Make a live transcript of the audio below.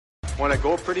Want to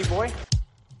go, pretty boy?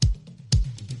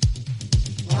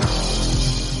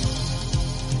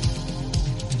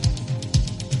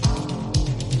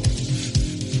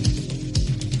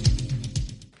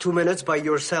 Two minutes by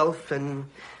yourself and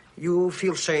you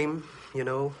feel shame, you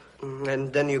know,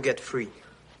 and then you get free.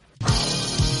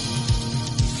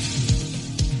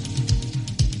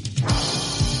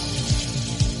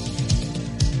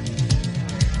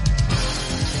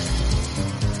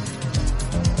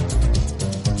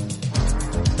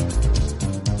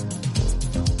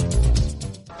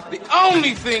 The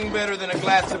only thing better than a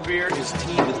glass of beer is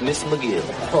tea with Miss McGill.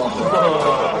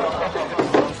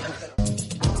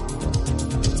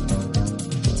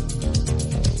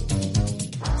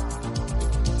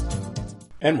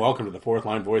 And welcome to the Fourth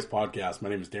Line Voice Podcast. My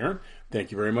name is Darren.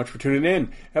 Thank you very much for tuning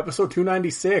in. Episode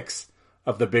 296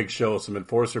 of The Big Show, some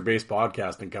enforcer-based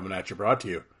podcasting coming at you, brought to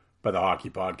you by the Hockey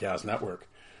Podcast Network.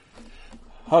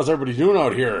 How's everybody doing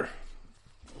out here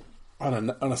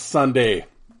on a Sunday,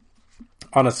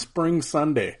 on a spring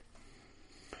Sunday?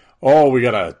 Oh, we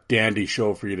got a dandy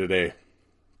show for you today.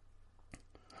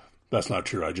 That's not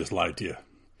true. I just lied to you.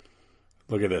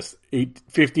 Look at this.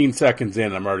 15 seconds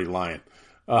in, I'm already lying.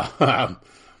 Well,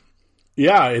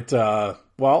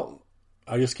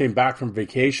 I just came back from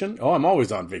vacation. Oh, I'm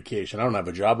always on vacation. I don't have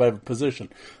a job. I have a position.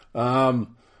 Out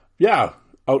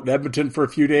in Edmonton for a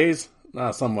few days.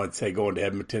 Some might say going to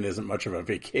Edmonton isn't much of a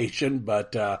vacation,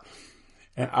 but,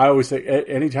 I always say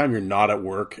anytime you're not at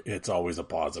work, it's always a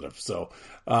positive. So,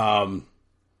 I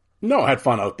had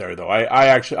fun out there though.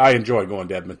 I enjoy going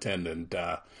to Edmonton and,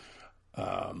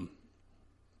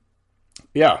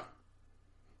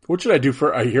 What should I do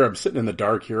I hear I'm sitting in the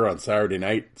dark here on Saturday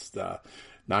night. It's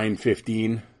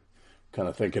 9:15. Kind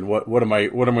of thinking, what am I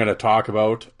going to talk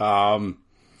about?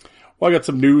 I got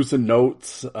some news and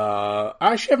notes. I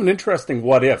actually have an interesting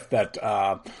what if that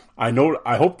I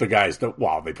hope the guys don't.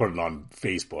 Well, they put it on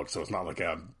Facebook, so it's not like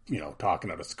I'm talking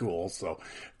out of school. So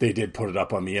they did put it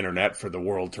up on the internet for the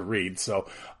world to read. So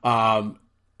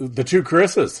the two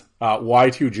Chris's,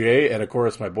 Y2J, and of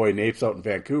course my boy Napes out in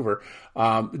Vancouver,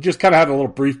 just kind of had a little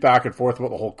brief back and forth about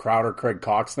the whole Crowder-Craig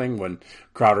Cox thing when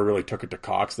Crowder really took it to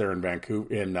Cox there in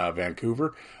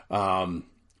Vancouver.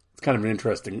 It's kind of an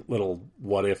interesting little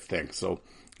what if thing. So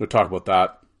we'll talk about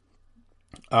that.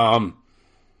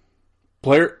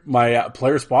 Player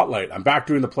spotlight. I'm back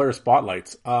doing the player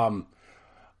spotlights. I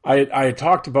had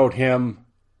talked about him.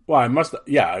 Well, I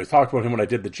talked about him when I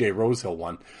did the Jay Rosehill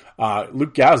one.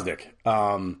 Luke Gazdic.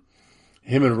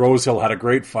 Him and Rosehill had a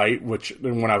great fight, which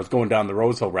when I was going down the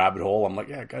Rosehill rabbit hole, I'm like,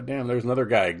 yeah, goddamn, there's another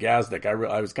guy, Gazdic.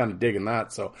 I was kind of digging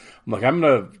that. So I'm like, I'm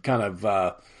going to kind of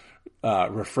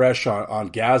refresh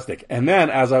on Gazdic. And then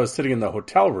as I was sitting in the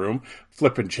hotel room,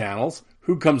 flipping channels,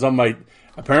 who comes on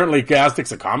apparently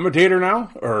Gazdic's a commentator now,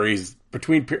 or he's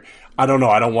between, I don't know.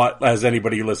 I don't want, as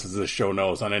anybody who listens to this show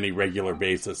knows, on any regular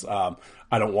basis, I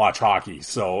don't watch hockey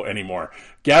anymore.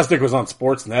 Gazdic was on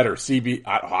Sportsnet or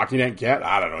HockeyNet Canada.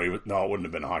 I don't know. It wouldn't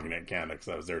have been HockeyNet Canada because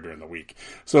I was there during the week.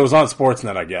 So it was on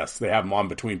Sportsnet, I guess. They have him on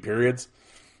between periods.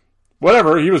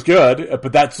 Whatever, he was good,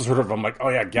 but that's sort of, I'm like, oh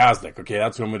yeah, Gazdic. Okay,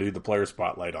 that's who I'm going to do the player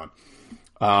spotlight on.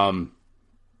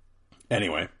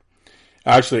 Anyway,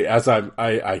 actually, as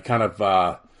I kind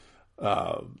of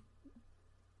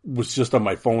was just on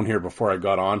my phone here before I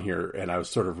got on here, and I was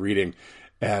sort of reading.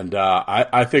 And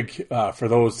I think for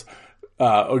those,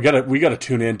 we got to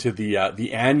tune into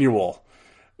the annual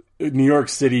New York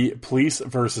City Police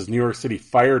versus New York City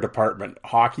Fire Department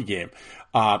hockey game.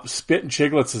 Spit and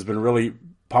Chicklets has been really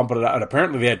pumping it out, and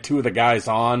apparently they had two of the guys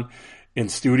on in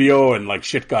studio, and like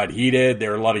shit got heated.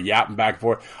 There were a lot of yapping back and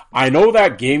forth. I know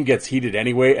that game gets heated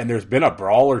anyway, and there's been a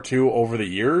brawl or two over the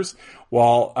years.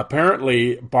 Well,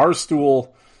 apparently Barstool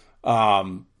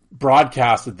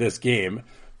broadcasted this game.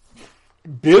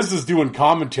 Biz is doing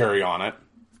commentary on it.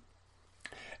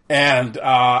 And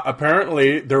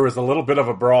apparently there was a little bit of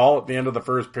a brawl at the end of the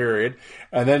first period.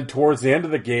 And then towards the end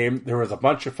of the game, there was a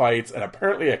bunch of fights and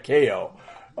apparently a KO.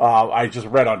 I just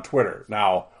read on Twitter.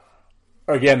 Now,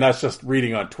 again, that's just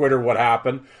reading on Twitter what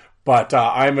happened. But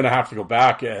I'm going to have to go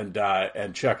back and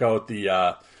check out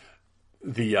the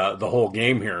whole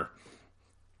game here.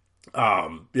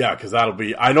 Cause that'll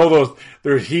be, I know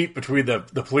there's heat between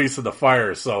the police and the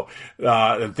fire. So,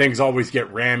 and things always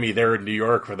get rammy there in New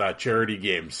York for that charity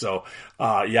game. So,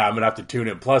 I'm going to have to tune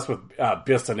in. Plus with,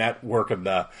 Bissonnette working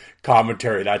the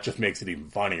commentary, that just makes it even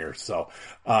funnier. So,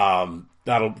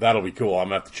 that'll be cool. I'm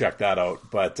going to have to check that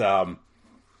out. But,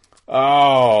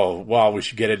 we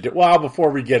should get into, before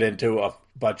we get into a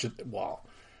bunch of,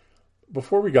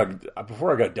 before I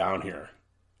got down here,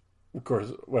 of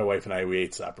course, my wife and I, we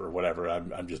ate supper or whatever.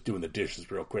 I'm just doing the dishes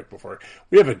real quick before.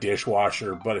 We have a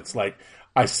dishwasher, but it's like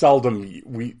we seldom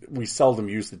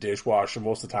use the dishwasher.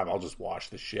 Most of the time, I'll just wash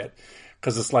the shit.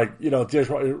 Because it's like,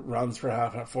 dishwasher it runs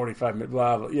for 45 minutes,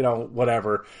 blah, blah,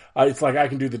 whatever. It's like I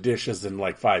can do the dishes in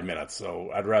like 5 minutes.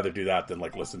 So I'd rather do that than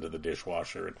like listen to the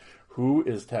dishwasher. And who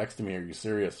is texting me? Are you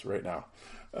serious right now?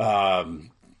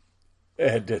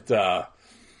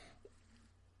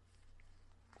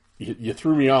 You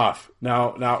threw me off.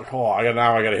 Now I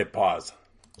got to hit pause.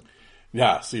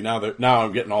 Yeah, see, now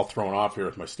I'm getting all thrown off here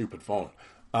with my stupid phone.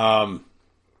 Well,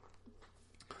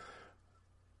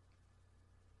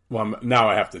 now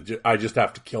I just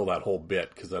have to kill that whole bit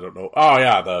because I don't know. Oh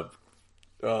yeah,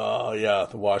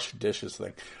 the wash dishes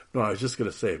thing. No, I was just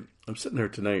gonna say, I'm sitting there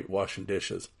tonight washing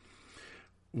dishes.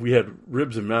 We had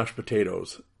ribs and mashed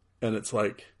potatoes, and it's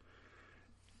like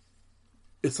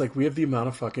we have the amount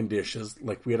of fucking dishes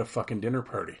like we had a fucking dinner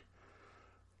party.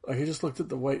 Like I just looked at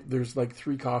the white. There's like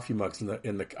 3 coffee mugs in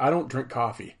the. I don't drink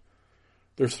coffee.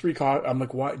 There's 3 coffee. I'm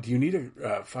like, why? Do you need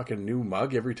a fucking new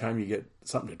mug every time you get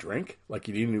something to drink? Like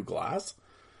you need a new glass?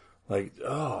 Like,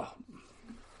 oh.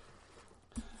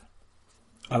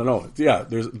 I don't know. Yeah,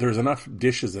 there's enough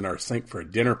dishes in our sink for a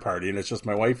dinner party, and it's just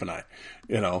my wife and I,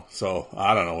 So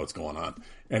I don't know what's going on.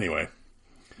 Anyway,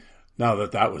 now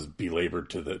that was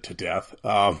belabored to death.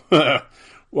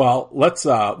 Well, let's.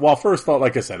 Well, first,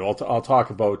 like I said, I'll talk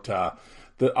about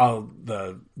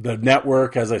the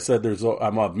network. As I said,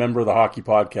 I'm a member of the Hockey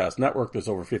Podcast Network. There's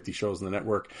over 50 shows in the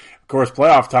network. Of course,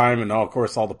 playoff time, and of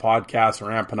course, all the podcasts are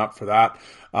ramping up for that.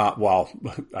 Well,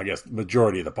 I guess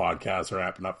majority of the podcasts are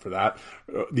ramping up for that.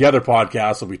 The other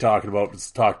podcasts we'll be talking about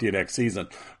is talk to you next season.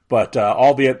 But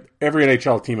every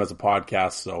NHL team has a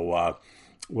podcast, so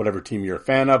whatever team you're a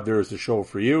fan of, there is a show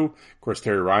for you. Of course,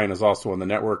 Terry Ryan is also on the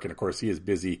network, and of course, he is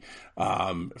busy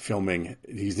filming.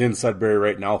 He's in Sudbury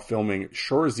right now filming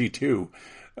Shoresy 2,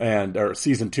 or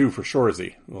season 2 for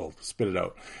Shoresy. We'll spit it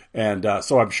out. And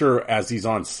so I'm sure as he's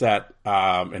on set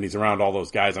and he's around all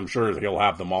those guys, I'm sure he'll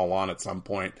have them all on at some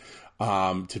point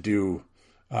to do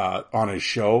on his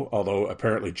show, although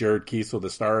apparently Jared Kiesel, the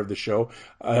star of the show,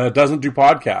 doesn't do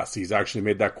podcasts. He's actually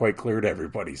made that quite clear to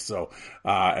everybody. So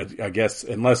I guess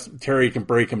unless Terry can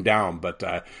break him down, but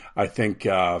I think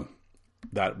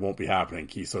that won't be happening.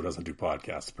 Kiesel doesn't do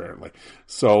podcasts apparently.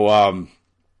 So,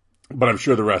 but I'm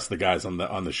sure the rest of the guys on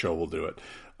the show will do it.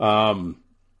 And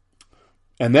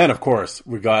then, of course,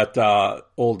 we got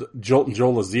old Jolton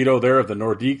Joe Lazito there of the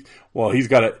Nordiques. Well, he's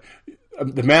got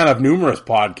the man of numerous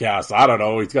podcasts. I don't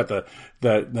know. He's got the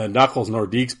Knuckles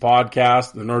Nordiques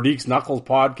podcast, the Nordiques Knuckles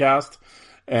podcast,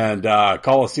 and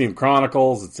Coliseum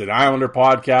Chronicles. It's an Islander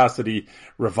podcast that he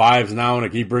revives now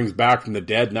and he brings back from the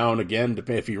dead now and again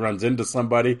if he runs into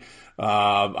somebody.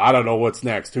 I don't know what's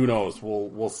next. Who knows?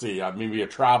 We'll see. Maybe a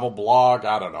travel blog.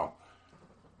 I don't know.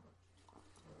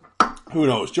 Who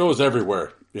knows? Joe's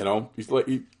everywhere. He's like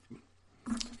he's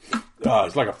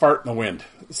like a fart in the wind.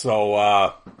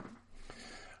 So.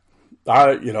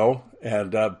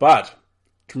 But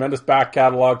tremendous back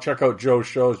catalog. Check out Joe's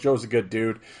shows. Joe's a good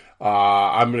dude.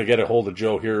 I'm going to get a hold of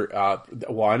Joe here.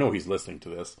 Well, I know he's listening to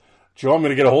this. Joe, I'm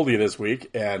going to get a hold of you this week,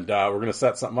 and we're going to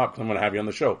set something up because I'm going to have you on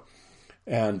the show.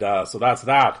 And so that's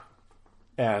that.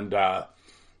 And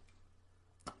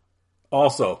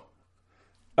also,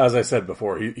 as I said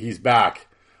before, he's back.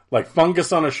 Like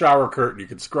fungus on a shower curtain. You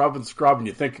can scrub, and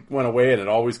you think it went away, and it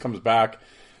always comes back.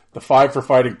 The Five for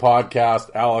Fighting podcast,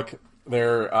 Alec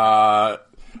there,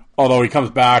 although he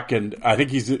comes back, and I think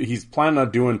he's planning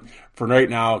on doing, for right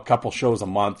now, a couple shows a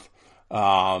month,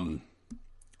 and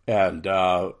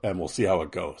we'll see how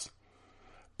it goes.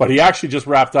 But he actually just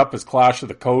wrapped up his Clash of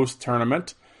the Coast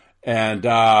tournament, and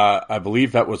I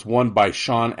believe that was won by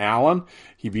Sean Allen.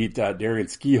 He beat Darian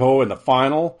Skiho in the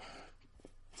final.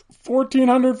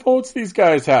 1,400 votes these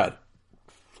guys had.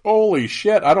 Holy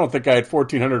shit, I don't think I had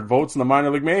 1,400 votes in the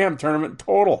Minor League Mayhem tournament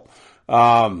total.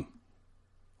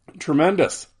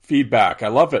 Tremendous feedback. I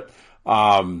love it.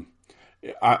 I'm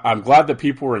glad that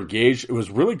people were engaged. It was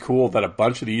really cool that a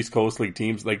bunch of the East Coast League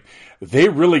teams, they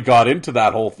really got into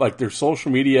that whole, their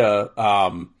social media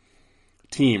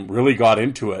team really got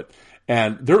into it.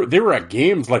 And they were at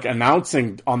games,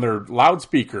 announcing on their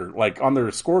loudspeaker, on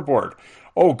their scoreboard,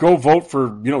 oh, go vote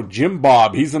for, Jim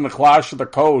Bob. He's in the Clash of the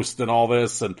Coast and all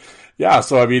this. And yeah,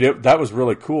 so that was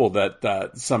really cool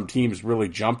that some teams really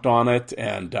jumped on it.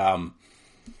 And,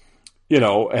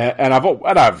 and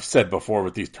I've said before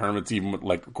with these tournaments, even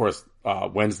of course,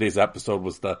 Wednesday's episode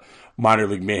was the Minor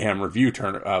League Mayhem review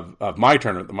of my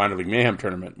tournament, the Minor League Mayhem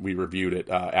tournament. We reviewed it,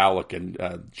 Alec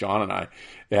and John and I.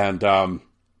 And,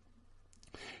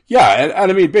 Yeah, and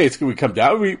I mean, basically, we come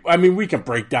down. We can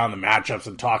break down the matchups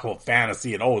and talk about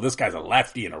fantasy and this guy's a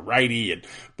lefty and a righty and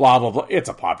blah blah blah. It's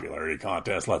a popularity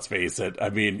contest. Let's face it. I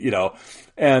mean,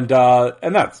 and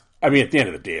that's. I mean, at the end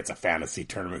of the day, it's a fantasy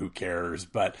tournament. Who cares?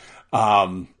 But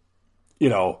I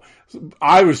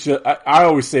always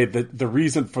say that the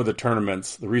reason for the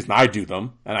tournaments, the reason I do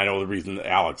them, and I know the reason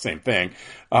Alex, same thing.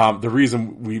 The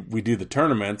reason we do the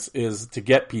tournaments is to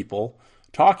get people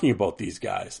talking about these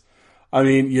guys. I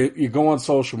mean, you go on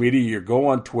social media, you go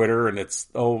on Twitter, and it's,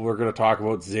 we're going to talk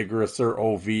about Zegras or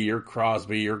OV or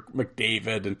Crosby or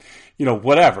McDavid and,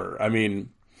 whatever. I mean,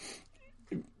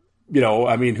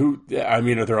 are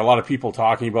there a lot of people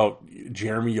talking about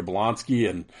Jeremy Yablonski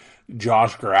and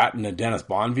Josh Gratton and Dennis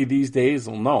Bonvie these days?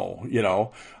 Well,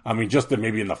 no, just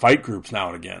maybe in the fight groups now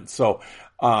and again. So,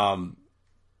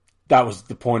 that was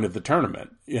the point of the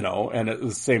tournament, and it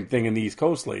was the same thing in the East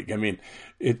Coast League. I mean,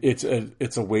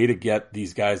 it's a way to get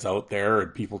these guys out there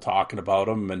and people talking about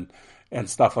them and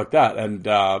stuff like that. And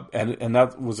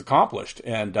that was accomplished.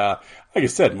 And, like I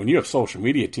said, when you have social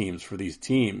media teams for these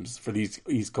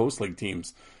East Coast League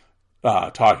teams,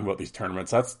 talking about these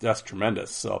tournaments, that's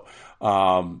tremendous. So,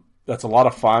 that's a lot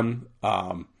of fun.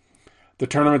 The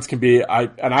tournaments can be,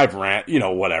 I've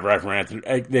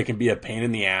ranted, they can be a pain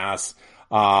in the ass.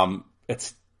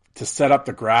 It's to set up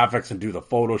the graphics and do the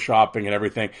photoshopping and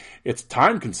everything. It's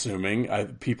time consuming.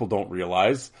 People don't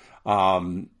realize,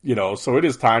 so it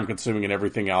is time consuming and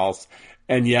everything else.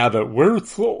 And yeah,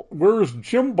 where's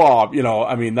Jim Bob?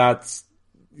 That's,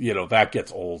 that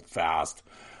gets old fast.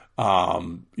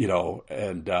 Dealing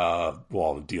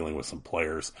with some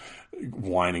players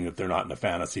whining that they're not in a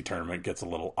fantasy tournament gets a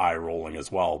little eye rolling as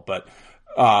well. But,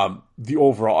 the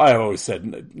overall, I always said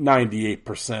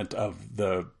 98% of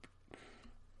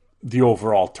the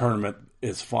overall tournament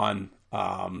is fun.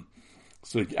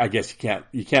 So I guess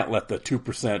you can't let the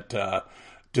 2%,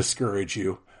 discourage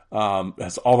you.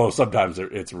 Although sometimes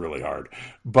it's really hard,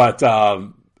 but,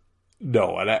 no,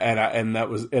 and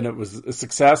it was a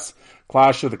success.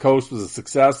 Clash of the Coast was a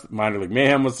success. Minor League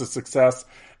Mayhem was a success.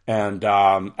 And,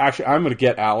 actually I'm going to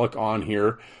get Alec on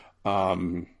here,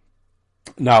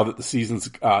 now that the season's,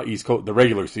 East Coast, the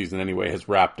regular season anyway, has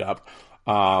wrapped up,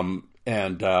 get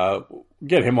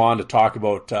him on to talk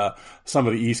about, some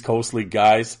of the East Coast League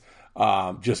guys,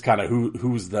 just kind of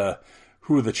who's the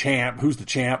champ,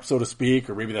 so to speak,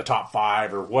 or maybe the top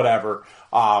 5 or whatever.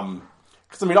 Cause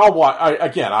I'll watch,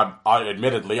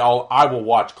 admittedly, I will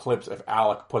watch clips if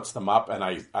Alec puts them up and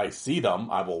I see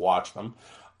them, I will watch them.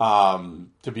 To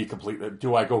be completely,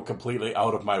 do I go completely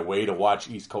out of my way to watch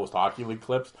East Coast Hockey League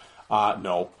clips?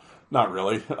 No, not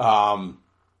really.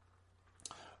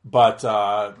 But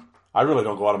I really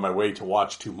don't go out of my way to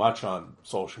watch too much on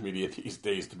social media these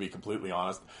days, to be completely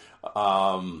honest.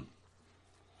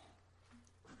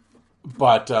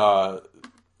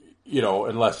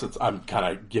 Unless I'm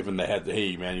kind of giving the head,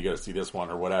 hey man, you got to see this one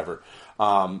or whatever.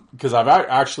 Because I've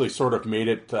actually sort of made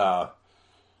it,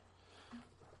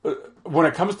 when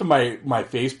it comes to my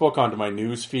Facebook, onto my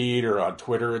news feed or on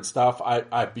Twitter and stuff,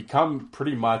 I've become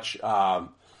pretty much, and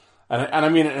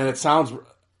it sounds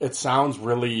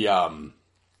really,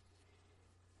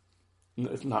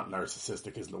 it's not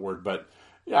narcissistic isn't the word, but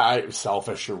yeah,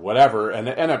 selfish or whatever.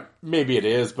 And maybe it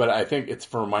is, but I think it's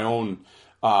for my own,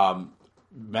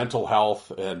 mental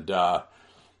health. And,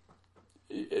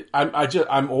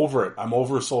 I'm over it. I'm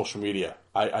over social media.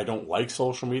 I don't like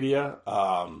social media.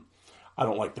 I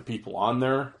don't like the people on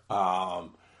there. I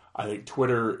think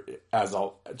Twitter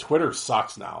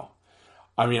sucks now.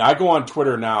 I go on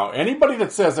Twitter now. Anybody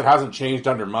that says it hasn't changed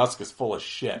under Musk is full of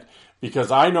shit.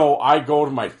 Because I know I go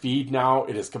to my feed now.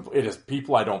 It is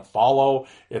people I don't follow.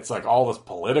 It's like all this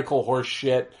political horse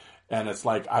shit. And it's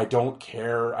like, I don't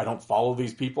care. I don't follow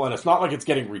these people. And it's not like it's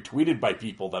getting retweeted by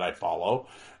people that I follow.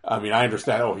 I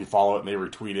understand, if you follow it and they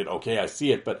retweet it, okay, I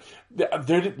see it. But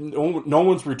no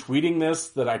one's retweeting this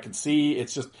that I can see.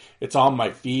 It's on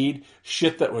my feed.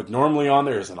 Shit that was normally on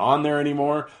there isn't on there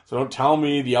anymore. So don't tell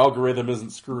me the algorithm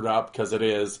isn't screwed up, because it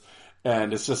is.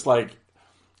 And it's just like,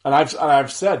 and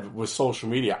I've said with social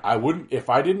media, I wouldn't,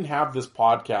 if I didn't have this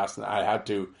podcast and I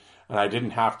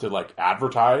didn't have to like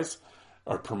advertise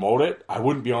or promote it, I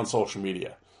wouldn't be on social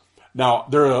media. Now,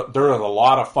 there are a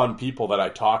lot of fun people that I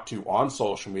talk to on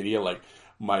social media, like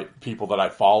my people that I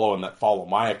follow and that follow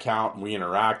my account, and we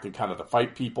interact and kind of the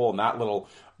fight people in that little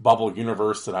bubble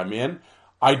universe that I'm in.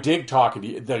 I dig talking to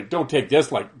you. Don't take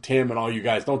this, like Tim and all you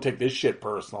guys, don't take this shit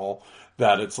personal,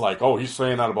 that it's like, oh, he's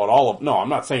saying that about all of, no, I'm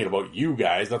not saying it about you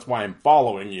guys. That's why I'm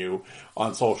following you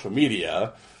on social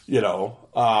media,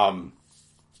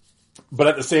 But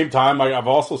at the same time, I've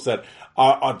also said,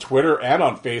 on Twitter and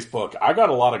on Facebook, I got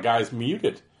a lot of guys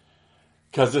muted.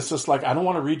 Because it's just like, I don't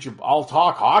want to read I'll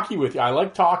talk hockey with you. I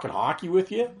like talking hockey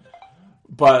with you.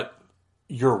 But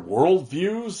your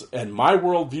worldviews and my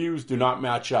worldviews do not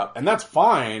match up. And that's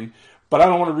fine, but I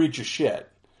don't want to read your shit.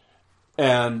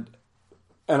 And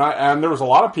there was a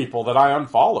lot of people that I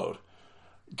unfollowed.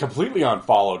 Completely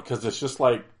unfollowed. Because it's just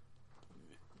like,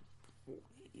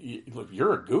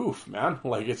 you're a goof, man.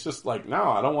 Like, it's just like, no,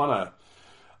 I don't want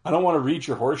to read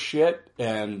your horse shit.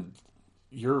 And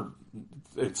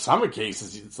in some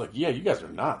cases, it's like, yeah, you guys are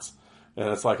nuts. And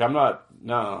it's like,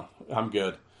 I'm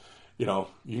good. You know,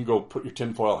 you can go put your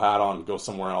tinfoil hat on and go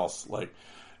somewhere else. Like,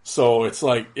 so it's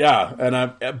like,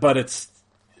 yeah. But it's,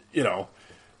 you know,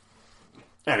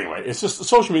 anyway, it's just,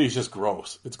 social media is just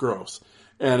gross. It's gross.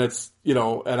 And it's, you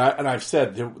know, and I've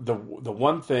said the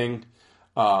one thing,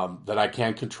 that I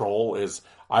can't control is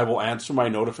I will answer my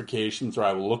notifications or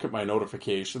I will look at my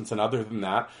notifications. And other than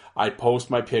that, I post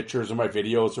my pictures or my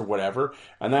videos or whatever.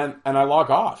 And I log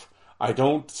off. I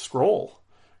don't scroll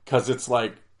because it's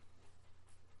like,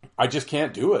 I just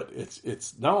can't do it.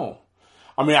 It's no.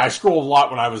 I mean, I scrolled a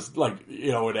lot when I was like,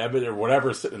 you know, at Edmonton or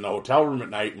whatever, sitting in the hotel room at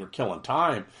night and we're killing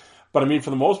time. But I mean, for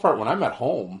the most part, when I'm at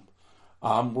home,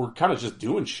 we're kind of just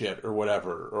doing shit or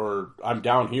whatever, or I'm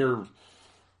down here,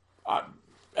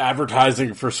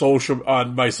 advertising for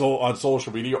on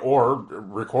social media or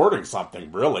recording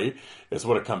something, really is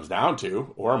what it comes down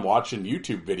to, or I'm watching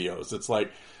YouTube videos. It's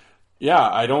like, yeah,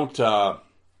 I don't,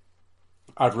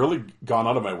 I've really gone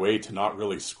out of my way to not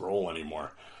really scroll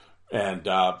anymore. And,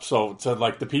 so to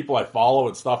like the people I follow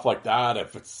and stuff like that,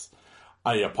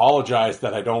 I apologize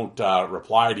that I don't,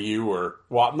 reply to you or,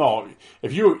 well, no,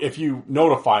 if you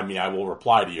notify me, I will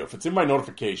reply to you. If it's in my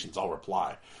notifications, I'll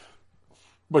reply.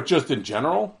 But just in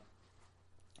general,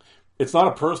 it's not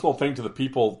a personal thing to the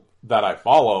people that I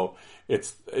follow.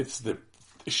 It's the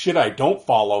shit I don't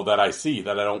follow that I see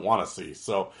that I don't want to see.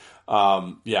 So,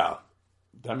 yeah.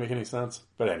 Does that make any sense?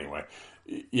 But anyway,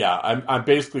 yeah, I'm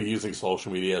basically using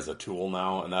social media as a tool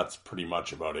now, and that's pretty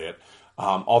much about it.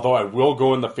 Although I will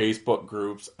go in the Facebook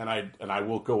groups, and I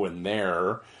will go in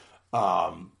there,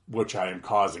 which I am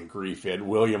causing grief in.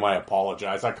 William, I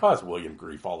apologize. I cause William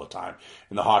grief all the time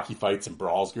in the Hockey Fights and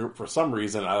Brawls group. For some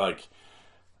reason,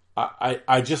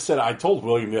 I just said, I told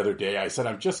William the other day, I said,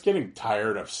 I'm just getting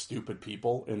tired of stupid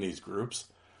people in these groups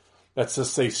that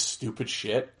just say stupid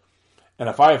shit. And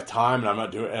if I have time and I'm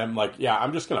not doing it, I'm like, yeah,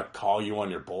 I'm just going to call you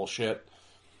on your bullshit.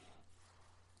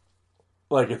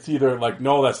 Like, it's either like,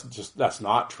 no, that's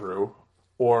not true.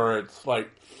 Or it's like,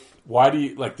 why do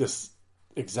you, like, this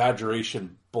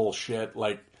exaggeration bullshit?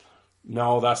 Like,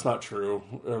 no, that's not true.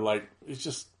 Or like, it's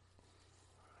just,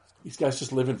 these guys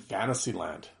just live in fantasy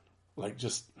land. Like,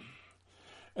 just,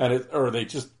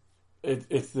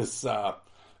 it's this,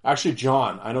 actually,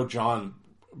 John, I know John,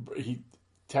 he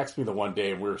texted me the one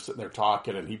day and we were sitting there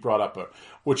talking and he brought up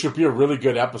which would be a really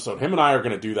good episode. Him and I are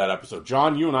going to do that episode.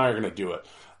 John, you and I are going to do it.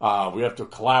 We have to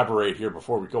collaborate here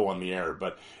before we go on the air,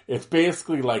 but it's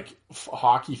basically like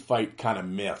hockey fight kind of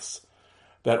myths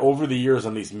that over the years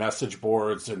on these message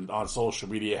boards and on social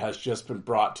media has just been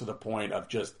brought to the point of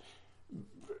just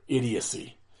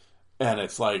idiocy. And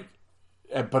it's like,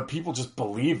 but people just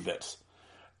believe this.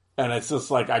 And it's just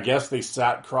like, I guess they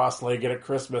sat cross-legged at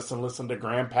Christmas and listened to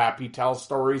Grandpappy tell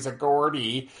stories of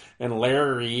Gordy and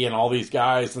Larry and all these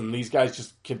guys. And these guys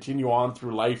just continue on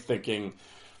through life thinking,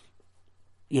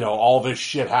 you know, all this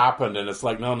shit happened. And it's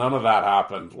like, no, none of that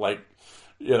happened. Like,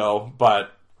 you know,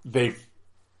 but they've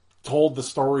told the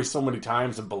story so many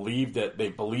times and believed it. They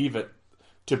believe it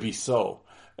to be so.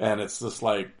 And it's just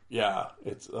like, yeah,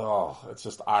 it's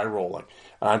just eye-rolling.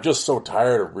 And I'm just so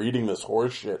tired of reading this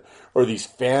horse shit. Or these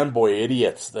fanboy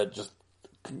idiots that just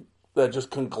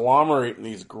conglomerate in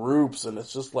these groups. And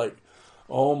it's just like,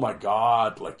 oh my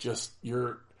God, like just,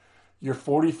 you're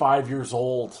 45 years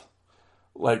old.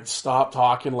 Like, stop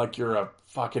talking like you're a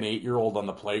fucking 8-year-old on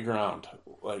the playground.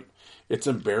 Like, it's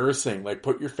embarrassing. Like,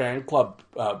 put your fan club,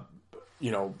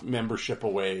 membership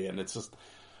away. And it's just,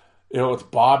 you know, it's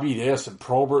Bobby this and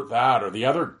Probert that, or the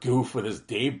other goof with his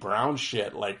Dave Brown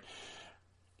shit. Like,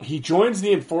 he joins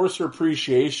the Enforcer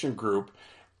Appreciation Group,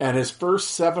 and his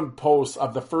first 7 posts,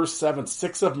 of the first 7,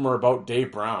 6 of them are about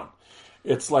Dave Brown.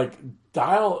 It's like,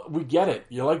 we get it.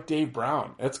 You like Dave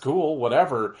Brown. It's cool,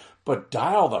 whatever. But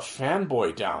dial the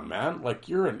fanboy down, man. Like,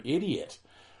 you're an idiot.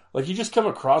 Like, you just come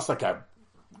across like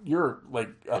you're like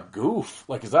a goof.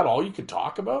 Like, is that all you could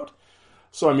talk about?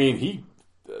 So, I mean,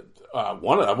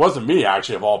 it wasn't me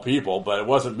actually of all people, but it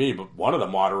wasn't me, but one of the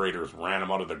moderators ran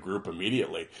him out of the group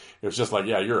immediately. It was just like,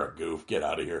 yeah, you're a goof, get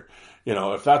out of here. You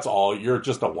know, if that's all, you're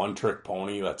just a one-trick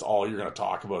pony, that's all you're going to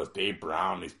talk about is Dave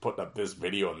Brown. He's putting up this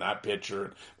video and that picture.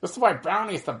 And this is why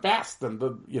Brownie's the best. And,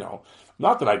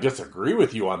 not that I disagree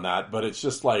with you on that, but it's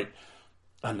just like,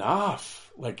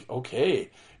 enough. Like,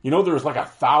 okay. There's like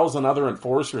 1,000 other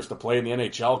enforcers to play in the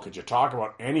NHL. Could you talk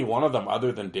about any one of them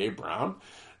other than Dave Brown?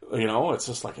 It's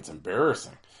just like, it's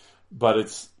embarrassing. But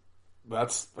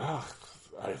that's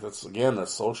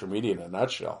social media in a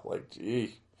nutshell. Like,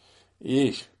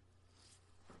 eesh.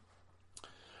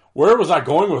 Where was I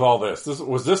going with all this?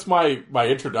 Was this my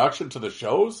introduction to the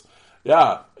shows?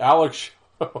 Yeah, Alex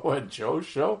Show and Joe's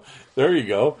show. There you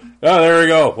go. Oh, there we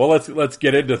go. Well, let's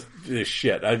get into this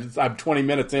shit. I'm 20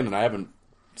 minutes in and I haven't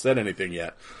said anything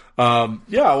yet. Well,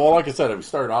 like I said, we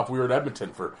started off. We were in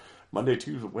Edmonton for Monday,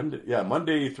 Tuesday, Wednesday.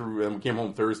 Monday through, and we came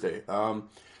home Thursday. It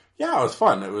was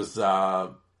fun. It was,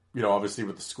 obviously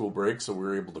with the school break, so we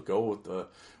were able to go with the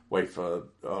wife,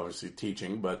 obviously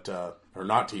teaching, but or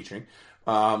not teaching.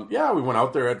 We went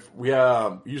out there. We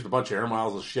used a bunch of air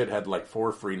miles and shit. Had like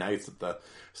 4 free nights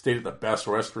stayed at the Best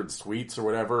Western Suites or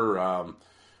whatever.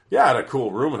 Had a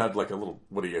cool room and had like a little,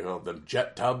 the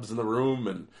jet tubs in the room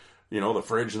and, the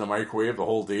fridge and the microwave, the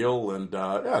whole deal. And,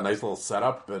 a nice little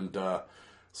setup. And,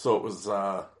 so it was,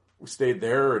 we stayed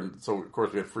there. And so of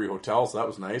course we had free hotels. So that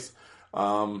was nice.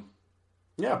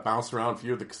 Bounced around a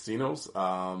few of the casinos.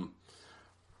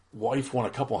 Wife won a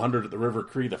couple hundred at the River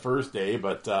Cree the first day,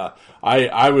 but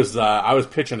I was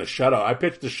pitching a shutout. I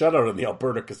pitched a shutout in the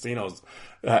Alberta casinos.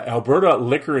 Alberta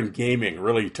Liquor and Gaming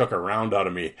really took a round out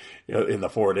of me in the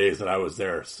 4 days that I was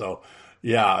there. So,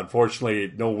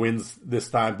 unfortunately, no wins this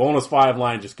time. Bonus 5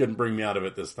 line just couldn't bring me out of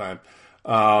it this time.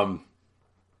 But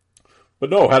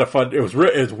no, had a fun. It was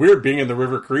weird being in the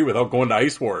River Cree without going to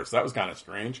Ice Wars. That was kind of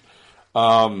strange.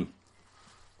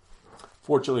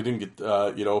 Fortunately, didn't get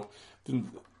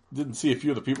didn't see a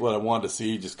few of the people that I wanted to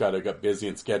see. Just kind of got busy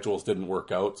and schedules didn't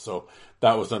work out. So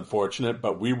that was unfortunate,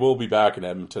 but we will be back in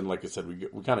Edmonton. Like I said,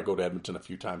 we kind of go to Edmonton a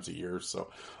few times a year. So,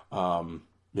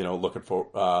 looking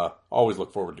for, always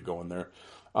look forward to going there.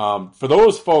 For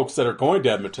those folks that are going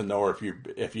to Edmonton though, or if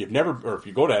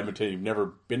you go to Edmonton, you've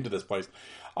never been to this place,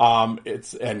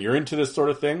 and you're into this sort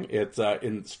of thing, it's,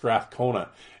 in Strathcona.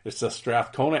 It's a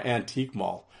Strathcona Antique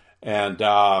Mall.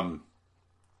 And,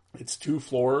 it's 2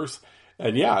 floors.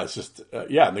 And it's just,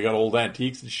 and they got old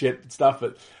antiques and shit and stuff.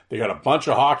 But they got a bunch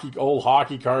of old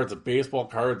hockey cards and baseball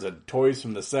cards and toys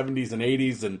from the 70s and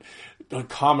 80s and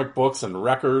comic books and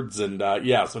records. And,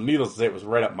 so needless to say, it was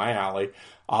right up my alley.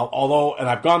 Although, and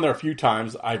I've gone there a few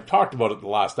times. I've talked about it in the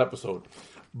last episode.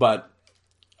 But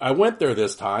I went there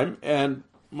this time and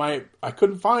I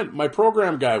couldn't find, my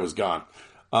program guy was gone.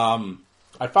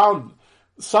 I found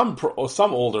some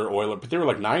older Oiler, but they were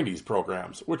like 90s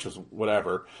programs, which was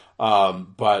whatever.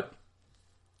 But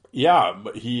he,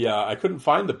 I couldn't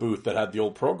find the booth that had the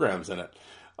old programs in it.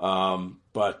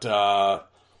 But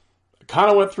kind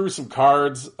of went through some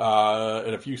cards, in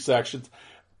a few sections.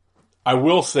 I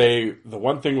will say the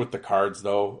one thing with the cards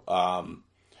though,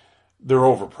 they're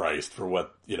overpriced for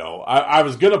what, I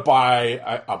was going to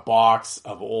buy a box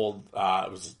of old,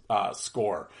 it was,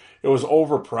 Score. It was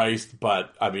overpriced,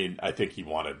 but I mean, I think he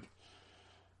wanted,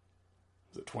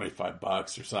 was it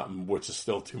 $25 or something, which is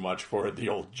still too much for the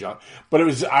old junk. But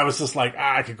I was just like,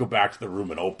 I could go back to the room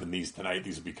and open these tonight.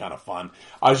 These would be kind of fun.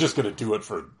 I was just going to do it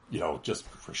for, just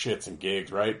for shits and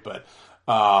gigs, right? But,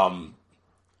 man,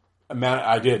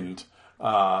 I didn't.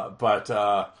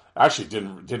 Actually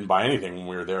didn't buy anything when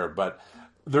we were there, but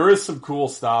there is some cool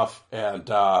stuff and,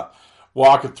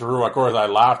 walking through, of course, I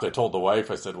laughed. I told the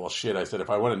wife, I said, well, shit. I said, if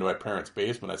I went into my parents'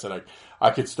 basement, I said, I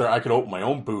could open my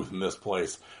own booth in this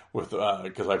place with,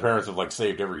 cause my parents have like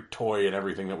saved every toy and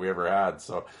everything that we ever had.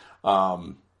 So,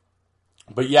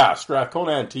 but yeah,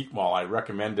 Strathcona Antique Mall, I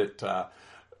recommend it,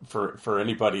 for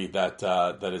anybody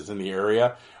that is in the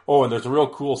area. Oh, and there's a real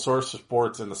cool Source of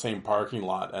Sports in the same parking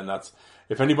lot. And that's,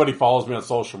 if anybody follows me on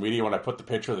social media, when I put the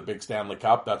picture of the big Stanley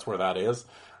Cup, that's where that is.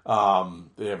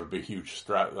 They have a big, huge,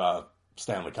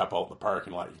 Stanley Cup out in the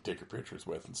parking lot you can take your pictures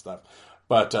with and stuff.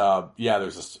 But,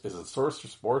 is it Source for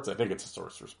Sports? I think it's a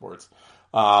Source for Sports.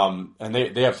 And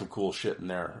they have some cool shit in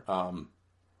there.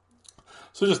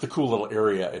 So just a cool little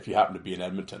area if you happen to be in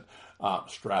Edmonton.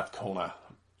 Strathcona.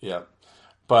 Yeah.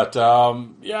 But,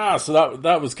 so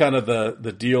that was kind of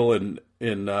the deal in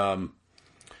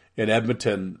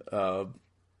Edmonton.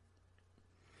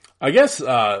 I guess,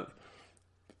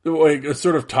 it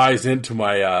sort of ties into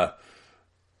my, I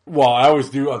always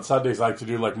do on Sundays, I like to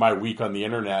do like my week on the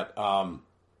internet.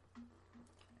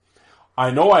 I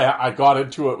know I got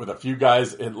into it with a few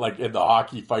guys in the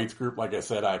hockey fights group. Like I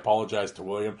said, I apologize to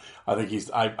William. I think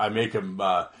I make him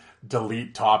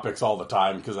delete topics all the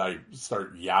time because I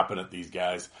start yapping at these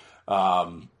guys.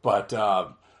 But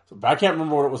I can't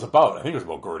remember what it was about. I think it was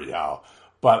about Gordie Howe.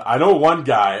 But I know one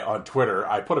guy on Twitter,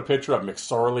 I put a picture of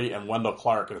McSorley and Wendell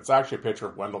Clark, and it's actually a picture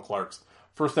of Wendell Clark's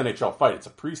first NHL fight. It's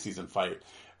a preseason fight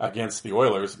against the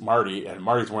Oilers, Marty, and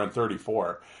Marty's wearing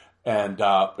 34. And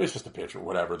it's just a picture,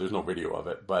 whatever. There's no video of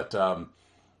it. But, of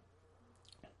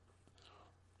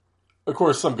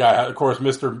course, some guy,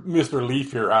 Mr.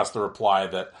 Leaf here has to reply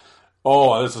that,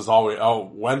 this is always,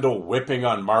 Wendell whipping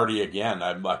on Marty again.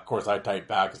 Of course, I typed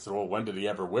back and said, when did he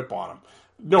ever whip on him?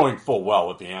 Knowing full well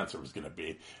what the answer was going to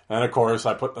be. And, of course,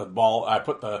 I put the ball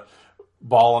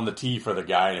on the tee for the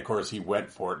guy, and, of course, he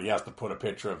went for it. He has to put a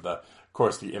picture of the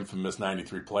infamous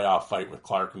 93 playoff fight with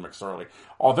Clark and McSorley.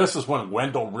 This is when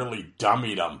Wendell really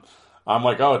dummied him. I'm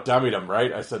like, dummied him,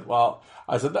 right? I said,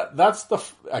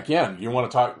 that's again, you want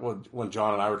to talk, when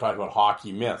John and I were talking about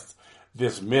hockey myths,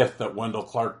 this myth that Wendell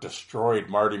Clark destroyed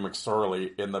Marty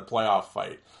McSorley in the playoff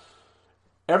fight.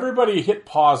 Everybody hit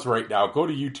pause right now. Go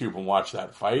to YouTube and watch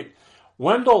that fight.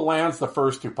 Wendell lands the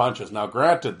first 2 punches. Now,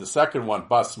 granted, the second one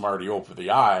busts Marty over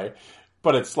the eye,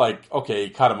 but it's like, okay, he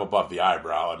cut him above the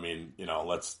eyebrow. I mean,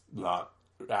 let's not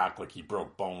act like he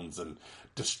broke bones and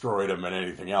destroyed him and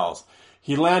anything else.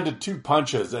 He landed 2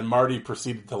 punches, and Marty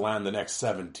proceeded to land the next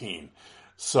 17.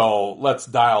 So let's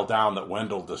dial down that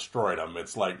Wendell destroyed him.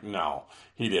 It's like, no,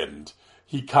 he didn't.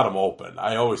 He cut him open.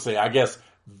 I always say, I guess,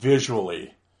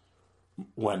 visually,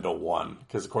 Wendell won.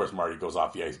 Because, of course, Marty goes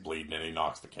off the ice bleeding, and he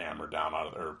knocks the camera down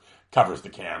or covers the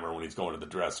camera when he's going to the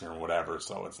dressing room or whatever.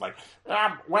 So it's like,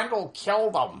 Wendell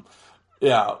killed him.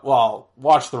 Yeah, well,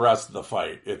 watch the rest of the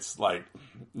fight. It's like,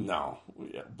 no.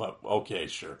 Yeah, but, okay,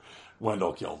 sure.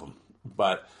 Wendell killed him.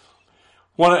 But,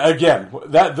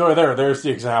 there's the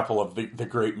example of the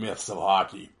great myths of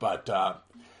hockey. But,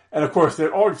 and of course,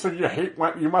 so you hate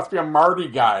Wendell, you must be a Marty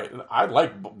guy. I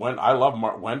love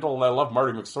Wendell and I love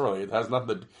Marty McSorley. It has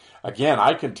nothing to, again,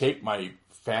 I can take my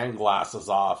fan glasses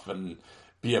off and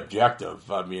be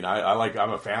objective. I mean,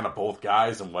 I'm a fan of both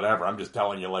guys and whatever. I'm just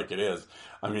telling you like it is.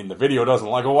 I mean, the video doesn't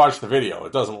lie. Go watch the video.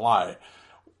 It doesn't lie.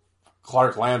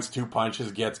 Clark lands 2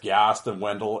 punches, gets gassed, and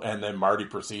then Marty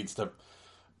proceeds to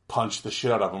punch the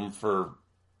shit out of him for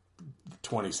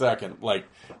 20 seconds. Like,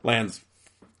 lands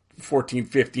 14,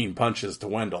 15 punches to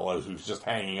Wendell, who's just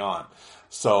hanging on.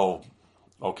 So,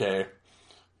 okay.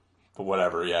 But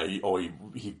whatever, yeah, he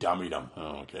dummied him.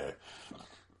 Oh, okay.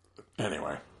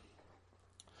 Anyway.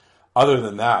 Other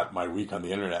than that, my week on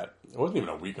the internet, it wasn't even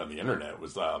a week on the internet. It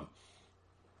was,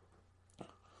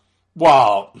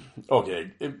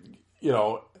 okay.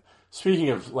 Speaking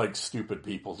of, like, stupid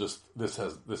people, just, this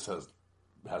has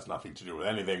nothing to do with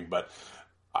anything, but,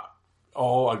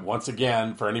 once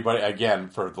again, for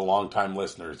the long-time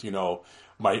listeners,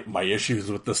 my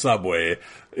issues with the subway.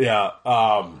 Yeah,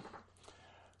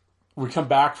 we come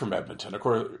back from Edmonton, of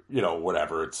course,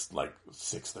 whatever, it's like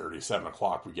 6:30, 7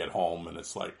 o'clock, we get home, and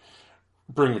it's like,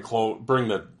 bring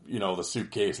the the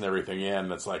suitcase and everything in,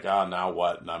 and it's like, now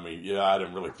what? And I mean, I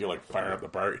didn't really feel like firing up the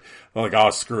party. I'm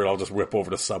like, screw it, I'll just whip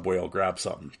over to Subway, I'll grab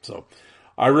something. So,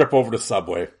 I rip over to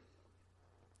Subway.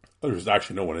 There's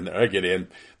actually no one in there. I get in,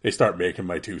 they start making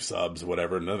my 2 subs,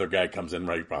 whatever, another guy comes in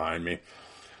right behind me.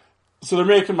 So they're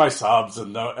making my subs,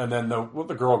 and then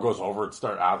the girl goes over and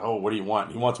starts asking, what do you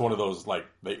want? He wants one of those, like,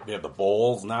 they have the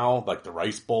bowls now, like the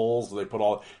rice bowls. They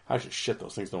put actually, shit,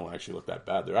 those things don't actually look that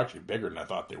bad. They're actually bigger than I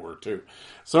thought they were, too.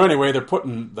 So anyway, they're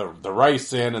putting the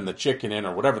rice in and the chicken in,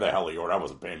 or whatever the hell he ordered. I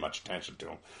wasn't paying much attention to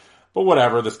him. But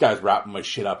whatever, this guy's wrapping my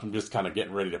shit up and just kind of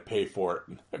getting ready to pay for it.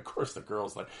 And of course, the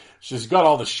girl's like, she's got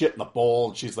all the shit in the bowl,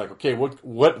 and she's like, okay,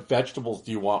 what vegetables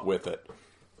do you want with it?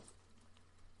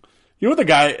 The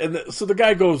guy, so the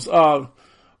guy goes,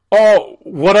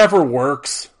 whatever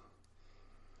works.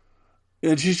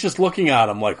 And she's just looking at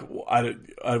him like,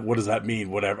 what does that mean?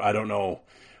 Whatever, I don't know.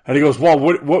 And he goes, well,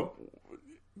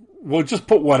 we'll just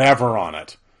put whatever on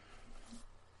it.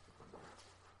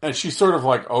 And she's sort of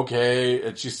like, okay.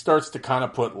 And she starts to kind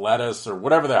of put lettuce or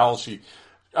whatever the hell she's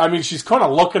kind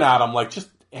of looking at him like, just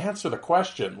answer the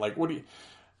question. Like, what do you...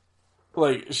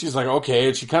 Like, she's like, okay,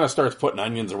 and she kind of starts putting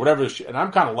onions or whatever, and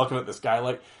I'm kind of looking at this guy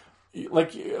like,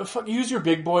 use your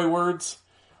big boy words.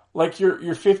 Like,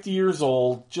 you're 50 years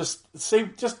old,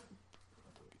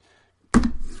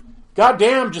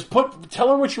 goddamn, tell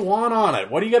her what you want on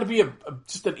it. Why do you gotta be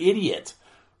just an idiot?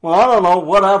 Well, I don't know,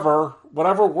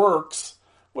 whatever works.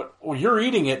 Well, you're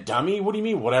eating it, dummy. What do you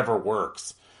mean, whatever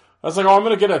works? I was like, I'm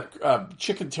gonna get a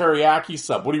chicken teriyaki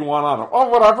sub. What do you want on it? Oh,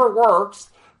 whatever works.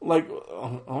 Like,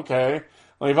 okay.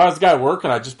 Like, if I was the guy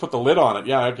working, I'd just put the lid on it.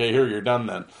 Yeah, okay, here, you're done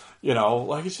then. You know,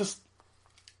 like, it's just,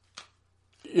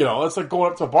 you know, it's like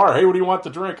going up to a bar. Hey, what do you want to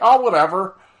drink? Oh,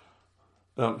 whatever.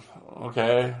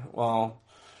 Okay, well,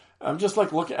 I'm just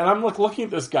like looking, and I'm like looking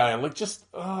at this guy, and like, it's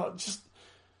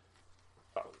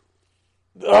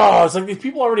like these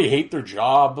people already hate their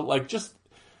job, but like, just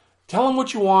tell them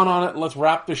what you want on it, and let's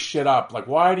wrap this shit up. Like,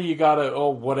 why do you gotta,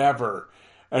 whatever.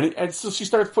 And so she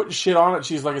starts putting shit on it.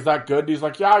 She's like, is that good? And he's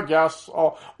like, yeah, I guess.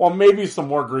 Oh, well, maybe some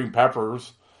more green peppers.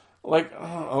 Like,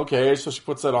 okay. So she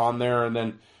puts it on there, and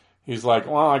then he's like,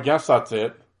 well, I guess that's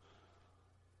it.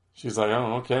 She's like,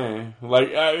 oh, okay.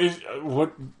 Like,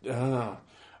 what?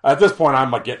 At this point,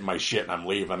 I'm like getting my shit and I'm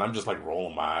leaving. I'm just like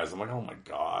rolling my eyes. I'm like, oh my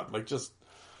God. Like, just,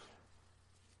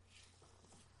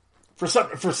 for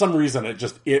some reason,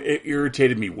 it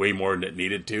irritated me way more than it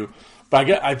needed to. But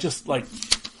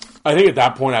I think at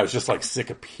that point I was just like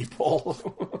sick of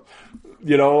people.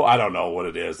 You know, I don't know what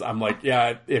it is. I'm like,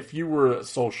 yeah, if you were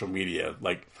social media,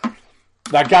 like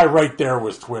that guy right there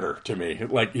was Twitter to me.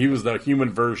 Like he was the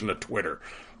human version of Twitter.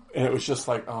 And it was just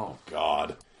like, oh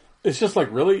God. It's just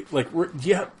like, really? Like, do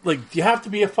you have to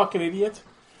be a fucking idiot?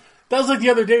 That was like the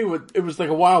other day. It was like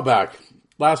a while back.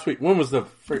 Last week. When was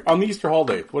on the Easter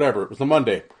holiday? Whatever. It was the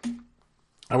Monday.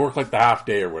 I worked like the half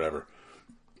day or whatever.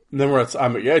 And then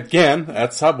I'm again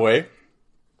at Subway.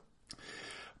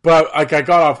 But like I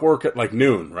got off work at like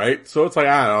noon, right? So it's like,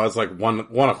 I don't know, it's like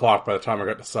 1 o'clock by the time I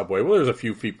got to Subway. Well, there's a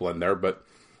few people in there, but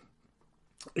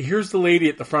here's the lady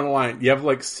at the front of the line. You have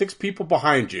like 6 people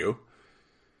behind you.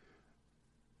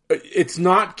 It's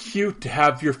not cute to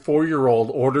have your 4-year-old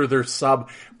order their sub.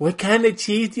 What kind of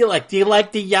cheese do you like? Do you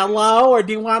like the yellow or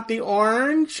do you want the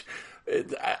orange?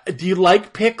 Do you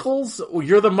like pickles? Well,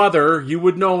 you're the mother. You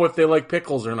would know if they like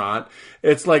pickles or not.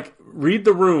 It's like, read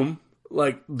the room.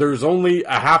 Like, there's only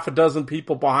a half a dozen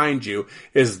people behind you.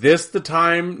 Is this the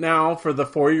time now for the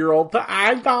 4-year-old?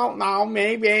 I don't know,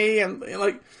 maybe. And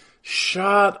like,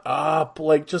 shut up.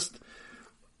 Like, just,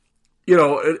 you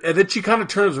know, and then she kind of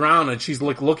turns around and she's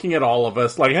like looking at all of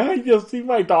us like, hey, you see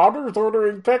my daughter's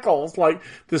ordering pickles. Like,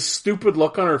 this stupid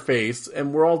look on her face.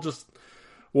 And we're all just,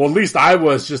 well, at least I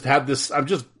had this, I'm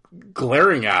just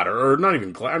glaring at her, or not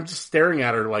even I'm just staring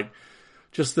at her like,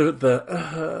 just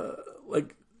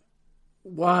like,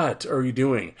 what are you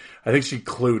doing? I think she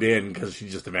clued in because she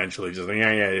just eventually just like,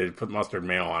 yeah, put mustard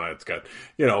mayo on it, it's good.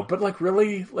 You know, but like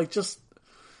really, like just,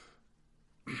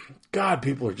 God,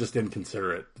 people are just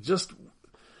inconsiderate. Just,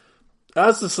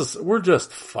 we're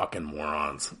just fucking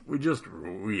morons.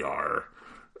 We are.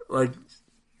 Like,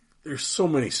 there's so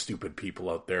many stupid people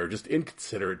out there, just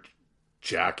inconsiderate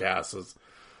jackasses.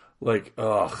 Like,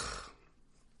 ugh.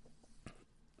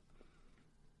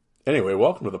 Anyway,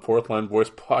 welcome to the Fourth Line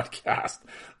Voice podcast.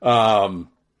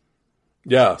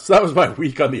 Yeah, so that was my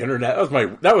week on the internet.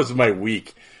 That was my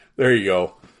week. There you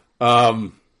go.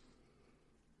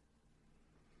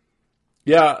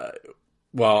 Yeah,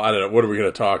 well, I don't know. What are we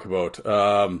going to talk about?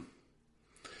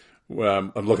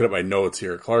 Well, I'm looking at my notes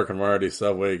here. Clark and Marty,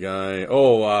 Subway guy.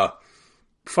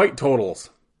 Fight totals.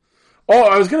 Oh,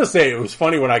 I was going to say, it was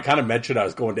funny when I kind of mentioned I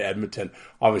was going to Edmonton.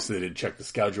 Obviously, they didn't check the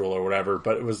schedule or whatever,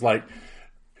 but it was like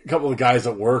a couple of guys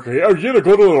at work. Are you going to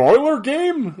go to an Oiler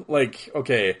game? Like,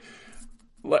 okay.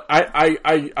 I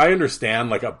understand,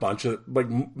 like, a bunch of, like,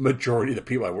 majority of the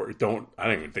people I work I don't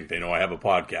even think they know I have a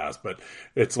podcast, but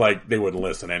it's like they wouldn't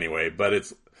listen anyway.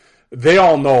 But they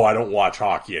all know I don't watch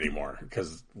hockey anymore,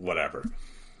 because whatever.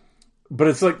 But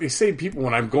it's like, they say people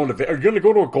when I'm going to Vegas, are you going to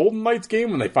go to a Golden Knights game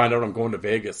when they find out I'm going to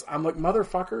Vegas? I'm like,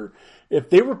 motherfucker, if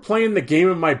they were playing the game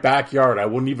in my backyard, I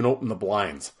wouldn't even open the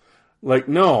blinds. Like,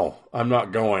 no, I'm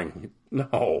not going.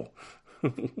 No.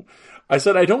 I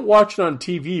said, I don't watch it on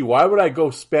TV. Why would I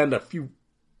go spend a few,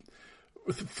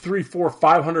 $300,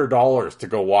 $400, $500 to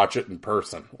go watch it in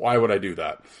person? Why would I do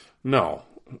that? No.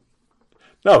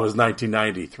 No, it was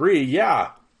 1993.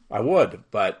 Yeah, I would.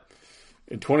 But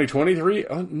in 2023,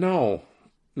 no.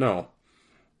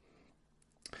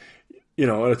 You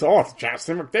know, it's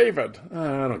Justin McDavid.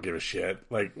 I don't give a shit.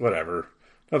 Like, whatever.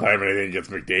 Not that I have anything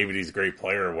against McDavid. He's a great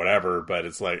player or whatever, but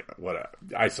it's like, whatever.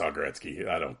 I saw Gretzky.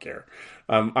 I don't care.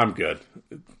 I'm good.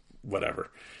 Whatever.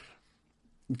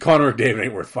 Connor McDavid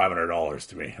ain't worth $500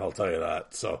 to me. I'll tell you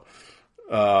that. So,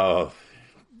 oh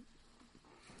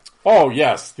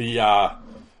yes, the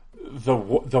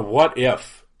what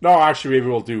if? No, actually, maybe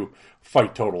we'll do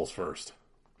fight totals first.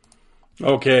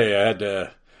 Okay, I had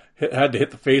to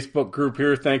hit the Facebook group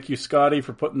here. Thank you, Scotty,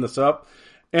 for putting this up.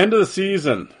 End of the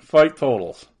season, fight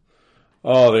totals.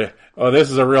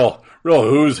 This is a real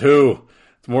who's who.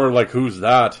 It's more like who's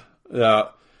that. Yeah.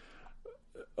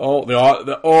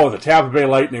 the Tampa Bay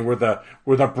Lightning were the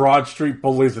Broad Street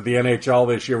bullies of the NHL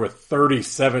this year with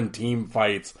 37 team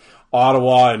fights.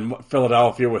 Ottawa and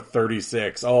Philadelphia with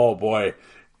 36. Oh boy,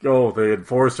 the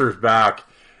Enforcers back.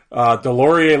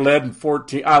 Delorier led in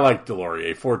 14. I like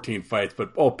Delorier, 14 fights,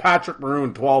 but Patrick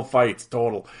Maroon, 12 fights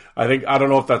total. I don't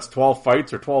know if that's 12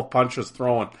 fights or 12 punches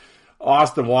thrown.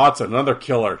 Austin Watson, another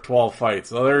killer, 12 fights.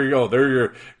 So there you go.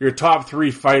 They're your top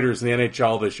 3 fighters in the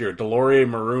NHL this year. Delorier,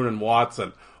 Maroon, and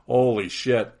Watson. Holy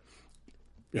shit.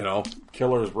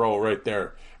 Killer's row right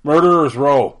there. Murderer's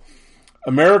row.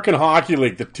 American Hockey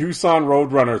League, the Tucson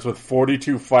Roadrunners with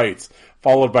 42 fights,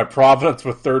 followed by Providence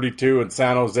with 32 and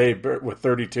San Jose with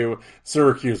 32,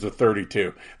 Syracuse with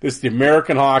 32. This is the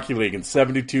American Hockey League in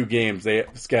 72 games they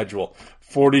schedule.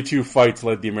 42 fights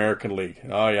led the American League.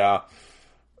 Oh, yeah.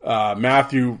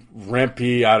 Matthew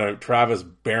Rempe, Travis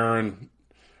Barron,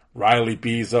 Riley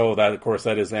Bezo,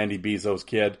 that is Andy Bezo's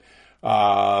kid.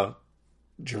 Kyle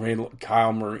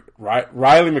Murray,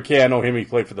 Riley McKay, I know him, he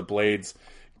played for the Blades.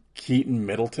 Keaton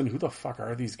Middleton, who the fuck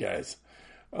are these guys?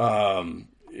 Okay,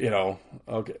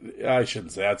 I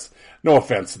shouldn't say that's, no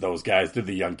offense to those guys. They're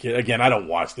the young kid. Again, I don't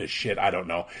watch this shit. I don't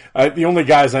know. The only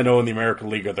guys I know in the American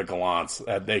League are the Gallants.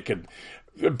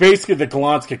 Basically the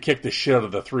Gallants could kick the shit out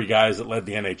of the 3 guys that led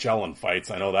the NHL in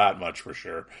fights. I know that much for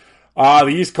sure. The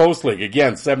East Coast League,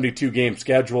 again, 72 game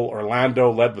schedule.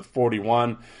 Orlando led with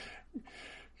 41.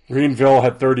 Greenville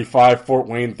had 35. Fort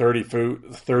Wayne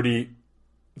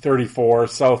 34,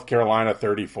 South Carolina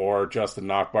 34, Justin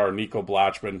Knockbauer, Nico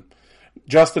Blatchman.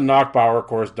 Justin Knockbauer, of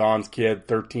course, Don's kid,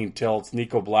 13 tilts.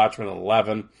 Nico Blatchman,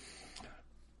 11.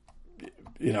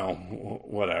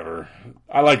 Whatever.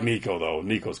 I like Nico, though.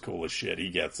 Nico's cool as shit. He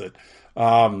gets it.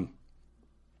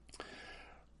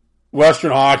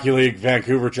 Western Hockey League,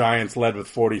 Vancouver Giants led with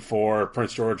 44.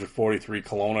 Prince George with 43.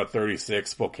 Kelowna, 36.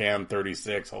 Spokane,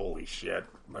 36. Holy shit.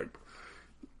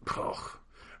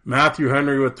 Matthew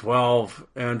Henry with 12,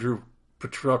 Andrew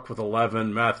Petruk with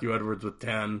 11, Matthew Edwards with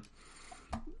 10.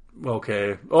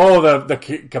 Okay.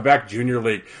 The Quebec Junior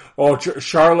League.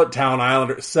 Charlottetown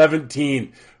Islanders,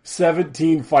 17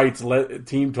 fights,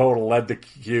 team total led the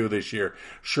Q this year.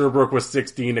 Sherbrooke was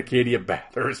 16, Acadia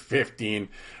Bathurst 15.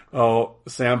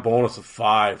 Sam Bonus with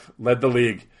 5, led the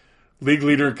league. League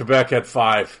leader in Quebec had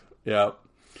 5. Yeah.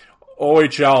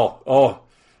 OHL.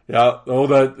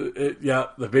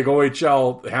 The big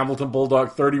OHL, Hamilton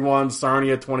Bulldog 31,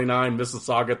 Sarnia 29,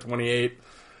 Mississauga 28.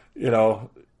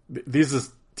 These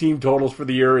is team totals for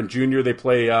the year. In junior, they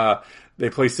play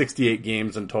 68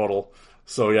 games in total.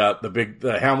 So yeah,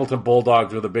 the Hamilton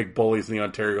Bulldogs were the big bullies in the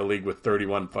Ontario League with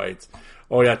 31 fights.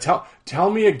 Oh yeah, tell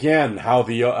me again how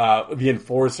the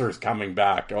Enforcers coming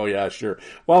back. Oh yeah, sure.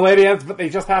 Well, but they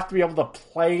just have to be able to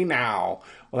play now.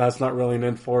 Well, that's not really an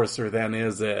Enforcer then,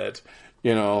 is it?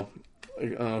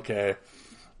 Okay.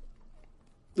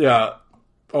 Yeah.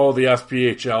 The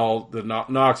SPHL, the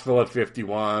Knoxville at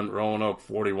 51, Roanoke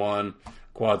 41,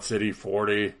 Quad City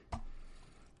 40.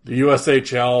 The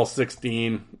USHL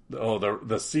 16.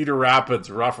 The Cedar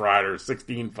Rapids Rough Riders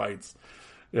 16 fights.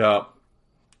 Yeah.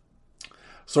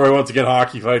 Sorry, once again,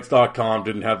 hockeyfights.com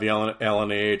didn't have the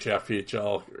LNAH,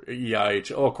 FPHL,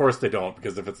 EIH. Oh, of course they don't,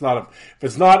 because if it's not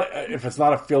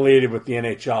affiliated with the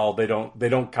NHL, they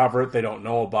don't cover it, they don't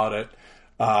know about it.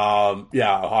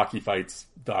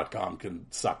 Hockeyfights.com can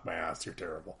suck my ass. You're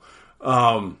terrible.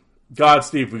 God,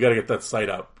 Steve, we got to get that site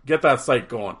up. Get that site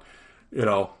going.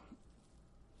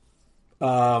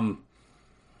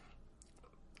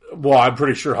 Well, I'm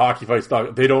pretty sure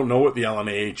hockeyfights.com, they don't know what the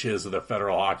LNAH is, or the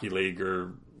Federal Hockey League,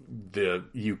 or the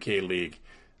UK League.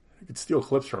 I could steal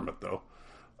clips from it, though.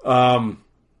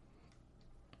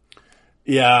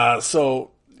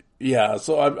 So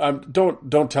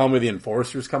don't tell me the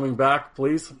Enforcer's coming back,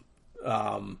 please.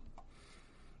 That's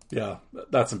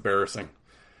embarrassing.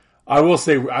 I will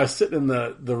say, I was sitting in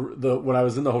the when I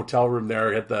was in the hotel room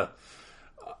there,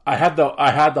 I had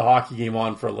the hockey game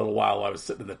on for a little while. I was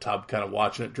sitting in the tub, kind of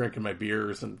watching it, drinking my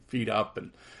beers and feet up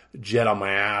and jet on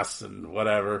my ass and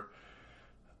whatever.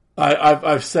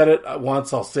 I've said it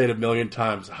once, I'll say it a million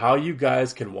times. How you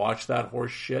guys can watch that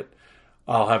horse shit,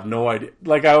 I'll have no idea.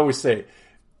 Like I always say,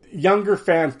 younger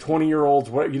fans, 20-year-olds,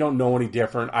 you don't know any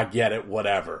different. I get it,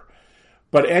 whatever.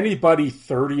 But anybody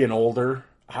 30 and older,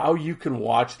 how you can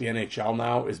watch the NHL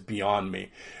now is beyond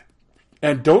me.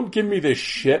 And don't give me this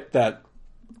shit that,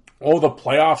 the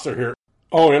playoffs are here.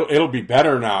 It'll be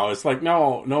better now. It's like,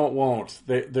 no, it won't.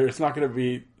 It's not going to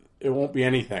be, it won't be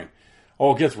anything.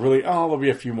 It gets really, there'll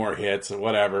be a few more hits or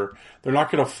whatever. They're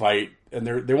not going to fight, and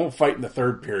they won't fight in the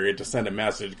third period to send a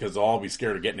message because they'll all be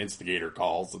scared of getting instigator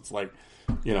calls. It's like,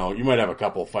 you might have a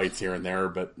couple fights here and there,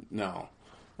 but no.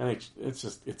 And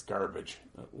it's garbage.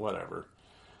 Whatever.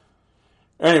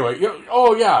 Anyway,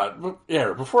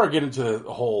 before I get into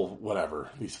the whole whatever,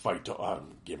 these fight I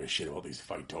don't give a shit about these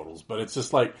fight totals, but it's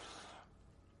just like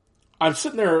I'm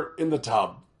sitting there in the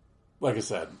tub, like I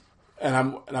said, and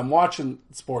I'm watching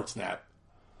Sportsnet.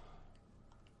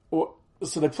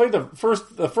 So they played the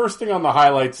first thing on the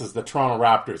highlights is the Toronto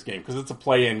Raptors game, because it's a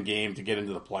play-in game to get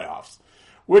into the playoffs,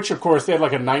 which of course they had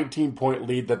like a 19-point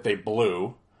lead that they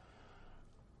blew.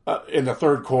 In the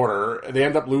third quarter, they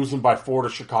end up losing by 4 to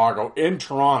Chicago in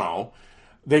Toronto.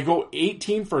 They go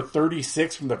 18 for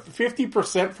 36 from the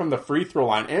 50% from the free throw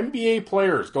line. NBA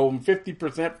players go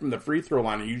 50% from the free throw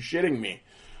line. Are you shitting me?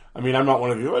 I mean, I'm not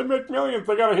one of you. I make millions.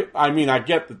 I gotta hit. I mean, I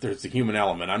get that there's a human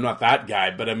element. I'm not that guy,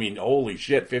 but I mean, holy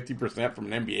shit, 50%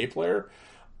 from an NBA player.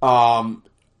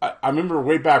 I remember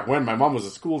way back when my mom was a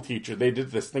school teacher, they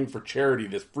did this thing for charity,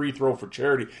 this free throw for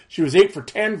charity. She was 8 for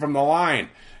 10 from the line.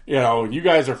 You know, you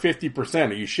guys are 50%.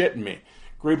 Are you shitting me?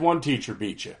 Grade 1 teacher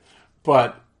beat you.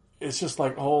 But it's just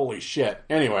like, holy shit.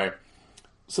 Anyway,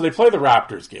 so they play the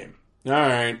Raptors game. All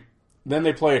right. Then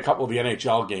they play a couple of the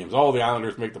NHL games. Oh, the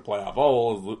Islanders make the playoff.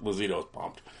 Oh, Lozito's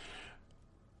pumped.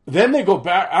 Then they go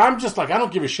back. I'm just like, I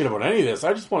don't give a shit about any of this.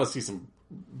 I just want to see some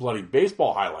bloody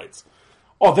baseball highlights.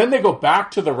 Oh, then they go back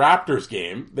to the Raptors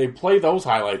game. They play those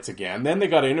highlights again. Then they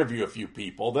got to interview a few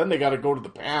people. Then they got to go to the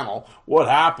panel. What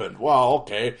happened? Well,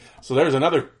 okay. So there's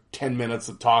another 10 minutes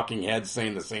of talking heads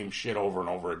saying the same shit over and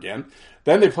over again.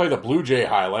 Then they play the Blue Jay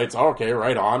highlights. Okay,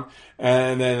 right on.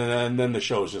 And then the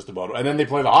show's just about it. And then they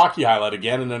play the hockey highlight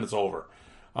again, and then it's over.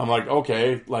 I'm like,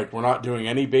 okay, like we're not doing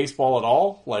any baseball at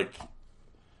all? Like,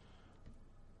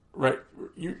 right.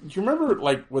 You remember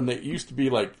like when they used to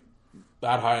be like,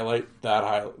 that highlight,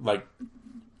 like,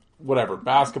 whatever,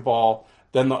 basketball,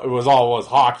 then it was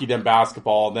hockey, then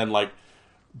basketball, then, like,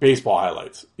 baseball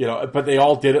highlights, you know, but they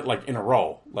all did it, like, in a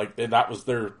row. Like, that was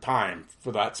their time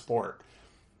for that sport.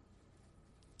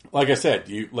 Like I said,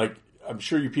 I'm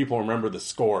sure you people remember The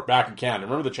Score, back in Canada.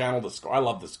 Remember the channel, The Score? I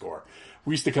love The Score.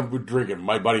 We used to come drinking,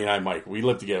 my buddy and I, Mike, we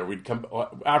lived together. We'd come,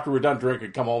 after we're done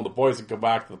drinking, come home, the boys would come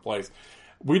back to the place.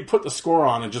 We'd put the Score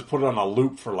on and just put it on a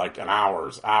loop for like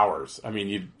hours. I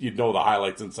mean, you'd know the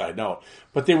highlights inside out.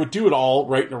 But they would do it all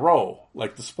right in a row,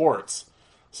 like the sports.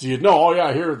 So you'd know, oh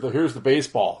yeah, here's the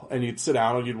baseball. And you'd sit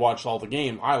down and you'd watch all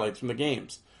the highlights from the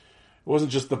games. It wasn't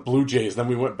just the Blue Jays. Then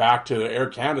we went back to the Air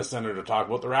Canada Center to talk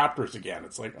about the Raptors again.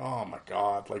 It's like, oh my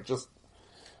God, like just,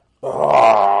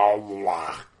 why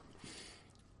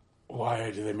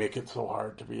do they make it so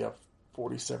hard to be a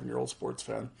 47-year-old sports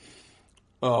fan?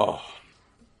 Oh.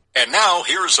 And now,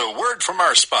 here's a word from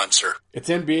our sponsor. It's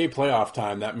NBA playoff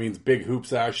time. That means big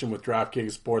hoops action with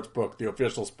DraftKings Sportsbook, the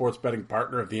official sports betting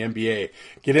partner of the NBA.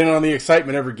 Get in on the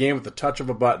excitement every game with the touch of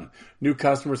a button. New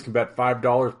customers can bet $5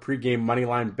 pregame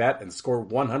moneyline bet and score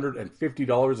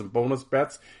 $150 in bonus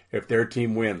bets if their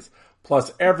team wins.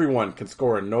 Plus, everyone can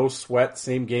score a no-sweat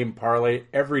same-game parlay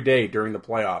every day during the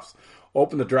playoffs.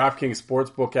 Open the DraftKings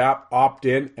Sportsbook app, opt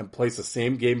in, and place a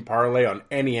same-game parlay on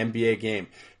any NBA game.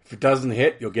 If it doesn't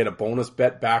hit, you'll get a bonus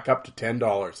bet back up to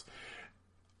 $10.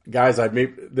 Guys,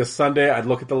 this Sunday, I'd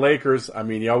look at the Lakers. I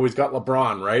mean, you always got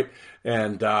LeBron, right?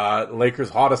 And Lakers'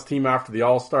 hottest team after the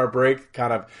All-Star break.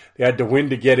 They had to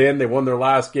win to get in. They won their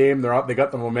last game. They're up. They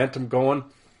got the momentum going.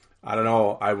 I don't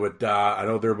know. I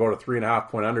know they're about a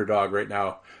 3.5-point underdog right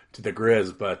now to the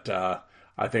Grizz, but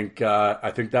I think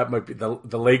that might be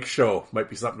the Lake Show might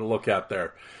be something to look at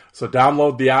there. So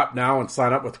download the app now and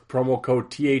sign up with promo code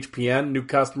THPN. New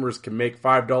customers can make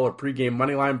 $5 pregame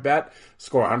moneyline bet,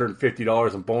 score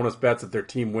 $150 in bonus bets if their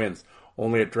team wins.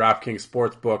 Only at DraftKings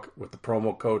Sportsbook with the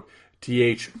promo code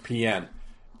THPN.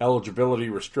 Eligibility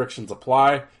restrictions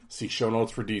apply. See show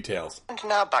notes for details. And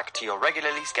now back to your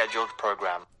regularly scheduled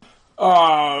program.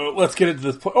 Let's get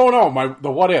into this. Oh no,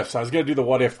 the what ifs. I was going to do the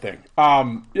what if thing.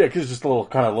 Because it's just a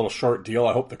little short deal.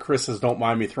 I hope the Chris's don't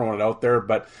mind me throwing it out there.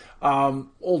 But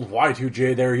old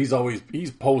Y2J there,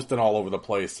 he's posting all over the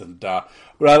place. And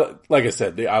like I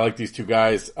said, I like these two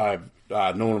guys. I've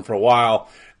known them for a while,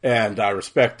 and I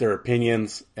respect their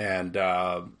opinions and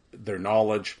their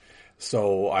knowledge.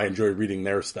 So I enjoy reading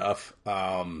their stuff.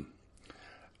 And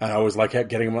I always like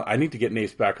getting them. I need to get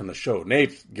Nape back on the show.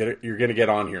 Nape, you're going to get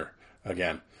on here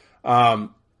again.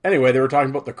 Anyway, they were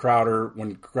talking about the Crowder,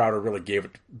 when Crowder really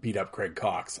beat up Craig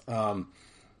Cox.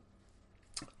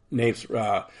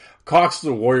 Cox is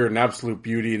a warrior, an absolute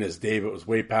beauty in his day, but was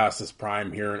way past his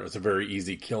prime here, and it was a very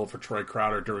easy kill for Troy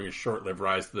Crowder during his short-lived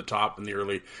rise to the top in the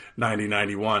early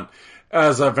 90-91.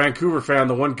 As a Vancouver fan,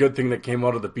 the one good thing that came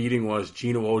out of the beating was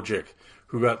Gino Ojic,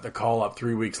 who got the call up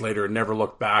 3 weeks later and never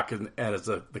looked back and as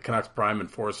the Canucks prime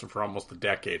enforcer for almost a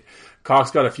decade.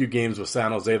 Cox got a few games with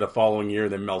San Jose the following year,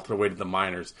 then melted away to the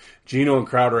minors. Gino and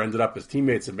Crowder ended up as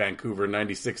teammates in Vancouver in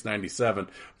 96-97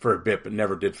 for a bit, but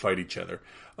never did fight each other.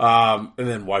 And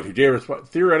then Y2J,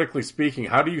 theoretically speaking,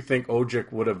 how do you think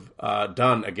Ojic would have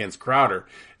done against Crowder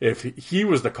if he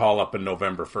was the call-up in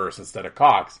November 1st instead of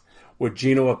Cox? Would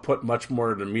Gino have put much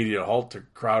more of an immediate halt to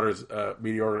Crowder's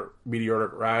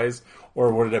meteoric rise,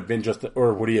 or would he have been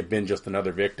just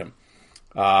another victim?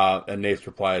 And Nate's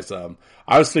replies,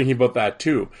 I was thinking about that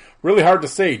too. Really hard to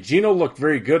say. Gino looked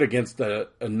very good against a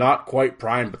not quite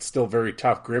prime, but still very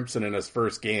tough Grimson in his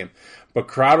first game. But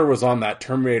Crowder was on that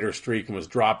Terminator streak and was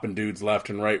dropping dudes left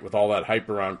and right with all that hype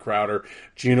around Crowder.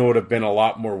 Gino would have been a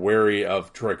lot more wary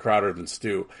of Troy Crowder than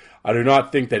Stu. I do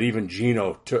not think that even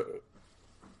Gino took...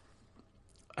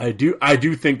 I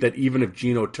do think that even if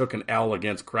Gino took an L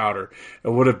against Crowder, it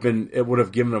would have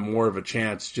given him more of a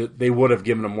chance. They would have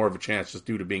given him more of a chance just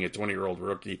due to being a 20-year-old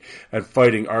rookie and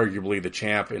fighting arguably the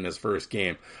champ in his first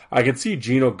game. I could see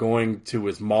Gino going to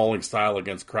his mauling style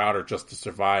against Crowder just to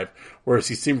survive, whereas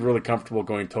he seemed really comfortable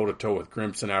going toe-to-toe with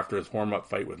Grimson after his warm-up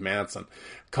fight with Manson.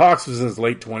 Cox was in his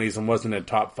late 20s and wasn't in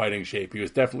top fighting shape. He was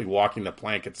definitely walking the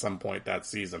plank at some point that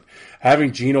season.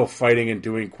 Having Gino fighting and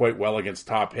doing quite well against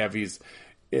top heavies,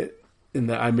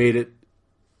 I made it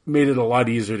a lot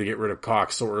easier to get rid of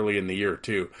Cox so early in the year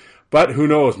too. But who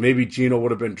knows? Maybe Gino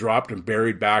would have been dropped and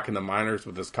buried back in the minors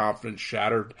with his confidence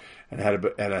shattered and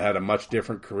had a much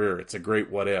different career. It's a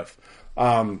great what if.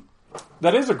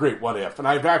 That is a great what if, and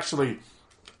I've actually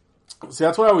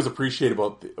that's what I always appreciate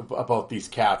about these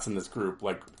cats in this group,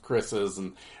 like Chris's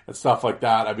and stuff like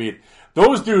that. I mean,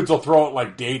 those dudes will throw out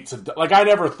like dates and like I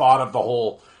never thought of the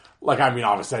whole. Like, I mean,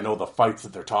 obviously I know the fights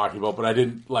that they're talking about, but I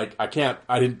didn't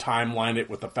timeline it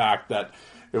with the fact that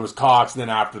it was Cox, and then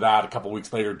after that, a couple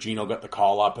weeks later, Gino got the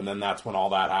call up, and then that's when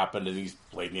all that happened, and he's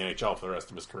played in the NHL for the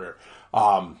rest of his career.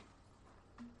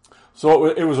 So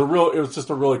it was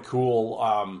just a really cool,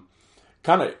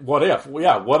 kind of what if.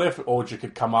 Yeah, what if Ojic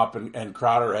could come up and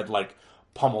Crowder had like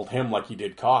pummeled him like he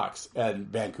did Cox, and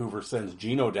Vancouver sends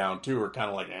Gino down too, or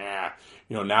kind of like,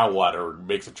 now what, or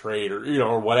makes a trade, or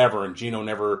or whatever, and Gino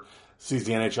never sees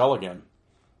the NHL again.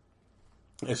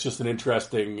 It's just an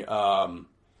interesting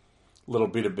little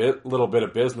bit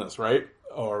of business, right?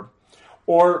 Or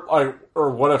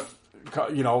what if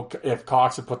if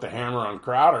Cox had put the hammer on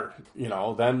Crowder,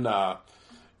 then that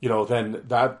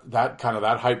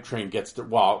hype train gets to,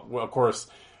 well, of course.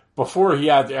 Before he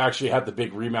had the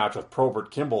big rematch with Probert,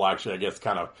 Kimball actually, I guess,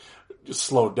 kind of just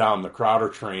slowed down the Crowder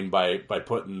train by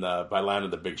landing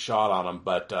the big shot on him.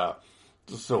 But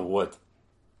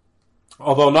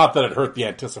although not that it hurt the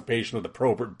anticipation of the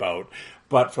Probert bout,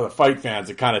 but for the fight fans,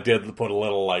 it kind of did put a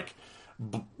little a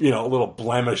little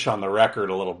blemish on the record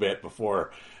a little bit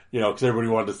before, because everybody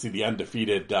wanted to see the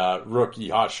undefeated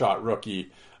hotshot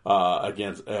rookie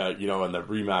against in the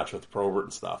rematch with Probert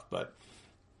and stuff, but.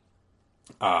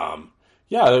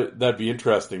 That'd be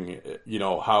interesting,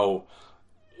 how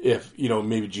if,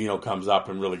 maybe Gino comes up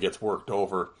and really gets worked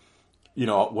over,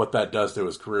 what that does to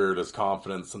his career, to his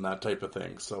confidence and that type of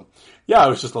thing. So, yeah, it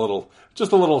was just a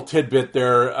little tidbit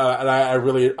there. And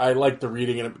I liked the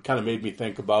reading, and it kind of made me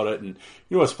think about it. And,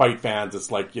 as fight fans,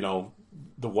 it's like, the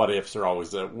what ifs are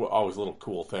always a little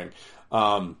cool thing.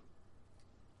 I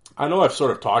know I've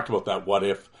sort of talked about that what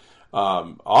if.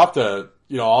 I'll have to,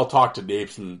 I'll talk to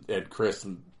Napes and Chris,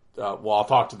 and I'll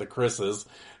talk to the Chris's,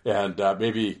 and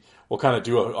maybe we'll kind of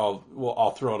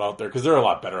I'll throw it out there because they're a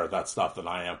lot better at that stuff than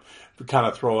I am. To kind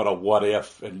of throw out a what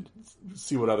if and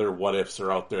see what other what ifs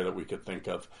are out there that we could think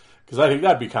of, because I think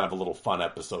that'd be kind of a little fun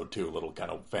episode too, a little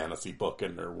kind of fantasy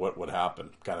booking or what would happen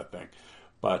kind of thing.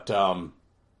 But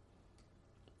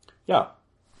yeah.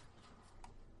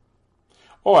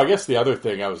 Oh, I guess the other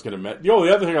thing I was going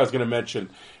to mention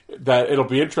that it'll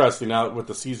be interesting now with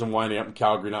the season winding up in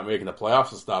Calgary not making the playoffs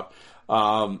and stuff.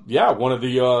 One of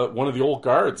the old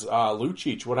guards,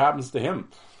 Lucic. What happens to him?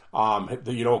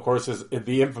 Of course,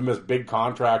 the infamous big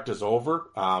contract is over.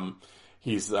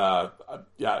 He's a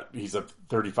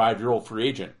 35-year-old free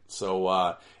agent.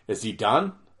 So is he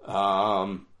done?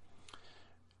 It'll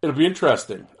be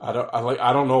interesting. I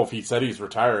don't know if he said he's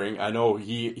retiring. I know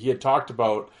he had talked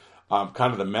about.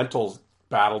 Kind of the mental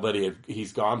battle that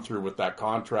he's gone through with that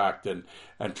contract and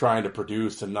trying to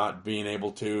produce and not being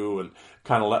able to, and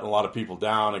kind of letting a lot of people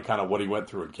down, and kind of what he went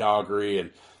through in Calgary.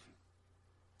 And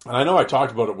I know I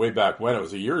talked about it way back when. It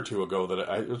was a year or two ago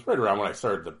it was right around when I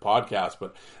started the podcast,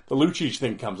 but the Lucic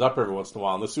thing comes up every once in a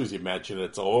while. And as soon as you mention it,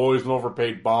 it's always an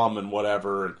overpaid bum and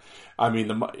whatever. And I mean,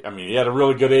 he had a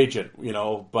really good agent,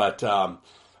 but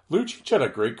Lucic had a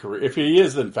great career. If he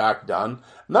is in fact done,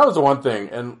 and that was the one thing.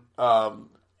 And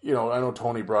you know, I know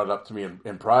Tony brought it up to me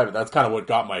in private. That's kind of what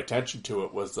got my attention to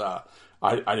it. Was I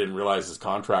didn't realize his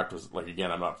contract was like,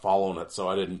 again, I'm not following it, so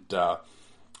I didn't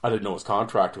know his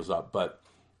contract was up. But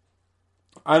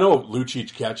I know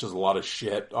Lucic catches a lot of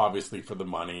shit, obviously, for the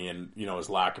money and, you know, his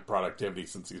lack of productivity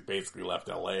since he's basically left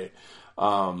LA.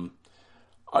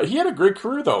 He had a great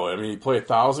career, though. I mean, he played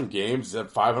 1,000 games, he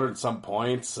had 500 and some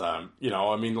points. You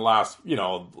know, I mean, the last, you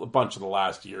know, a bunch of the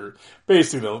last year,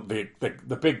 basically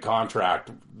the big contract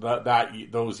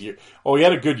those years. Oh, he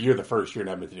had a good year the first year in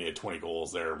Edmonton. He had 20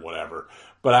 goals there and whatever.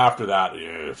 But after that,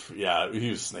 yeah, he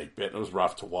was snake bitten. It was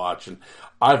rough to watch. And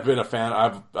I've been a fan.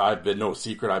 I've been no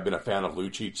secret. I've been a fan of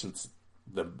Lucic since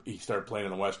he started playing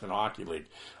in the Western Hockey League.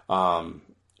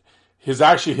 His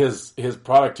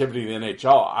productivity in the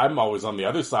NHL, I'm always on the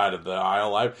other side of the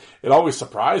aisle. It always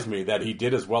surprised me that he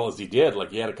did as well as he did. Like,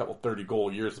 he had a couple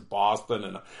 30-goal years in Boston,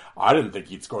 and I didn't think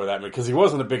he'd score that many because he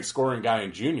wasn't a big scoring guy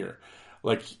in junior.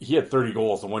 Like, he had 30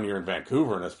 goals in 1 year in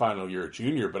Vancouver in his final year at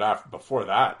junior, but before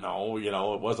that, no, you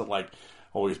know, it wasn't like,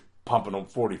 oh, he's pumping him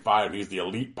 45. He's the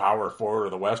elite power forward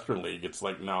of the Western League. It's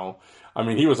like, no. I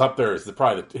mean, he was up there as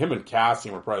him and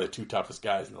Cassian were probably the two toughest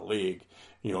guys in the league.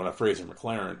 You know, and Fraser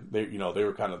McLaren, they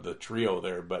were kind of the trio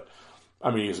there. But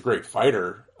I mean, he was a great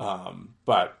fighter.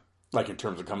 But like in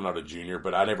terms of coming out of junior,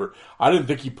 but I didn't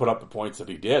think he put up the points that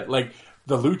he did. Like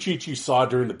the Lucic you saw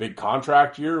during the big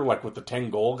contract year, like with the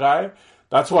 10-goal guy,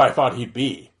 that's what I thought he'd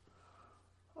be.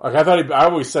 Like I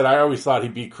always thought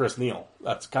he'd be Chris Neil.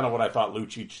 That's kind of what I thought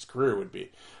Lucic's career would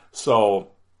be.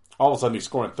 So all of a sudden he's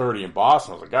scoring 30 in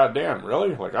Boston. I was like, God damn,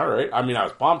 really? Like, all right. I mean, I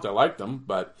was pumped. I liked him,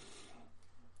 but.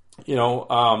 You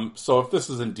know, so if this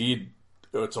is indeed,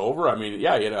 it's over, I mean,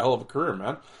 yeah, he had a hell of a career,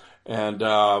 man. And,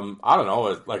 I don't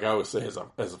know, like I always say, as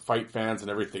a fight fans and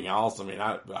everything else, I mean,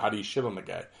 how do you shit on the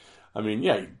guy? I mean,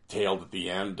 yeah, he tailed at the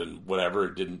end and whatever,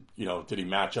 did he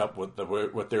match up with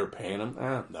what they were paying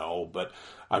him? No, but,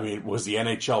 I mean, was the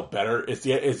NHL better? Is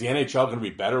the NHL going to be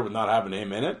better with not having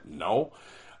him in it? No.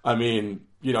 I mean,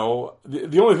 you know,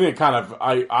 the only thing that kind of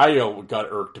I got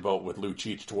irked about with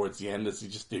Lucic towards the end is he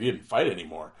didn't fight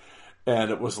anymore.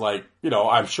 And it was like, you know,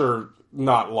 I'm sure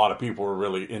not a lot of people were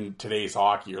really in today's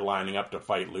hockey are lining up to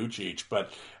fight Lucic,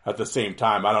 but at the same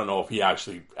time, I don't know if he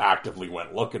actually actively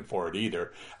went looking for it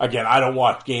either. Again, I don't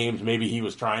watch games. Maybe he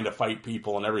was trying to fight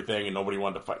people and everything and nobody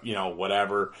wanted to fight, you know,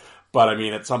 whatever. But I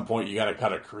mean, at some point you got to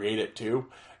kind of create it too.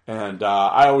 And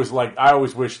I always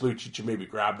wish Lucic had maybe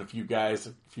grabbed a few guys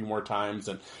a few more times,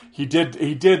 and he did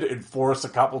enforce a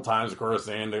couple times. Of course,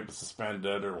 they ended up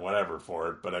suspended or whatever for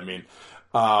it. But I mean,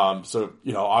 so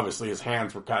you know, obviously his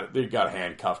hands were they got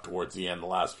handcuffed towards the end the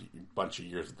last bunch of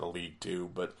years of the league too.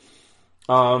 But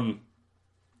I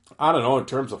don't know, in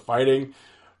terms of fighting,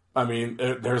 I mean,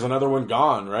 there's another one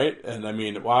gone, right? And I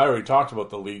mean, well, I already talked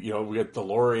about the league. You know, we got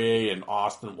Delorier and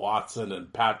Austin Watson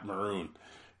and Pat Maroon.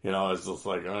 You know, it's just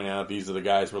like, oh yeah, these are the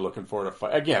guys we're looking for to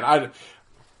fight. Again,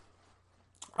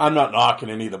 I'm not knocking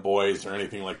any of the boys or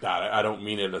anything like that. I don't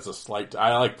mean it as a slight.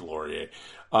 I like Delorier.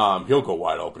 He'll go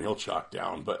wide open. He'll chuck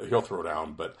down, but he'll throw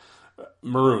down. But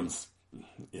Maroon's,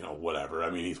 you know, whatever. I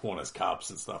mean, he's won his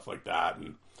cups and stuff like that,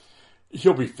 and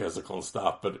he'll be physical and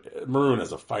stuff. But Maroon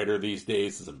as a fighter these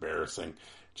days is embarrassing.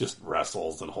 Just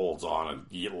wrestles and holds on and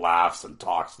he laughs and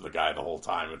talks to the guy the whole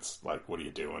time. It's like, what are you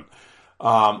doing?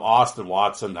 Austin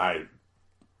Watson,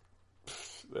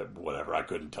 whatever. I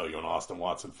couldn't tell you an Austin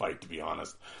Watson fight, to be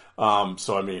honest.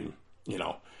 So I mean, I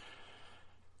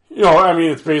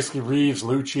mean, it's basically Reeves,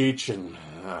 Lucic, and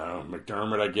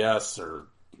McDermott, I guess, or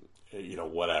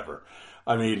whatever.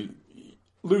 I mean,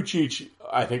 Lucic,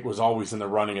 I think, was always in the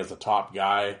running as a top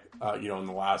guy. In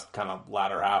the last kind of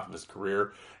latter half of his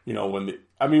career.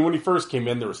 When he first came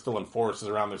in, there were still enforcers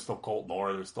around. There's still Colton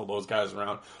Orr. There's still those guys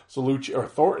around. So Lucic, or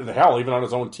Thornton, hell, even on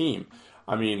his own team.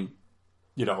 I mean,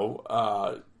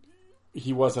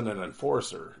 he wasn't an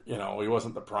enforcer. He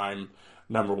wasn't the prime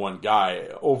number one guy.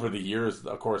 Over the years,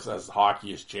 of course, as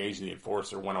hockey has changed, the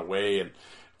enforcer went away, and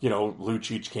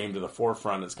Lucic came to the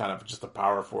forefront as kind of just a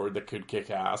power forward that could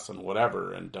kick ass and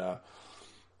whatever. And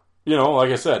like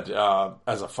I said,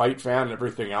 as a fight fan and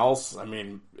everything else, I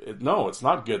mean, it's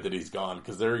not good that he's gone,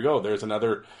 because there you go. There's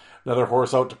another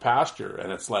horse out to pasture,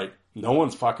 and it's like no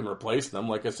one's fucking replacing him.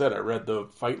 Like I said, I read the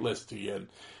fight list to you, and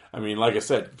I mean, like I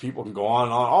said, people can go on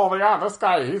and on. Oh, yeah, this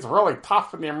guy, he's really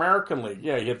tough in the American League.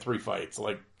 Yeah, he had 3 fights,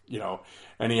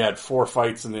 and he had 4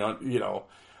 fights in the,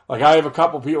 like I have a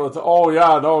couple people that say, oh,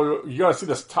 yeah, no, you got to see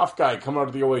this tough guy come out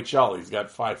of the OHL. He's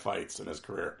got 5 fights in his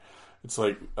career. It's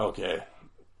like, okay.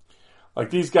 Like,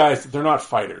 these guys, they're not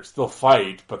fighters. They'll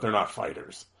fight, but they're not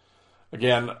fighters.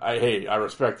 Again, I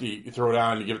respect you throw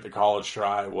down, you give it the college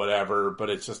try, whatever, but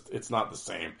it's not the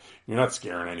same. You're not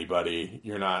scaring anybody.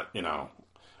 You're not,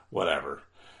 whatever.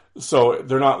 So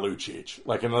they're not Lucic.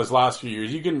 Like in those last few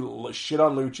years, you can shit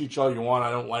on Lucic all you want.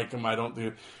 I don't like him. I don't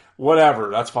do whatever.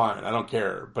 That's fine. I don't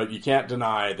care. But you can't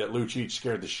deny that Lucic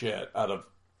scared the shit out of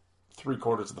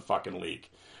 3/4 of the fucking league.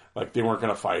 Like they weren't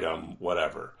going to fight him,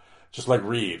 whatever. Just like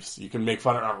Reeves. You can make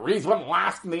fun of Reeves wouldn't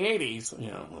last in the 80s.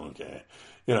 Okay.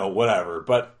 Whatever.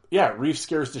 But yeah, Reeves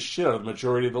scares the shit out of the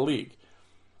majority of the league.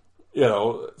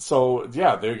 So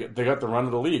yeah, they got the run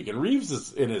of the league. And Reeves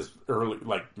is in his early,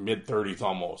 like mid-30s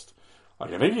almost.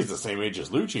 Like I think he's the same age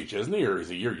as Lucic, isn't he? Or he's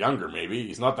a year younger maybe.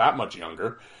 He's not that much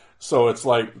younger. So it's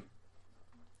like,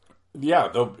 yeah,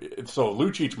 so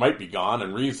Lucic might be gone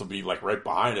and Reeves will be like right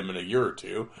behind him in a year or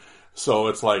two. So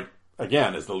it's like,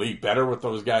 again, is the league better with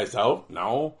those guys out?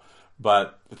 No.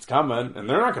 But it's coming, and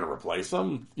they're not going to replace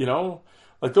them,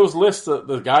 Like those lists,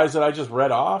 the guys that I just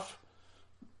read off,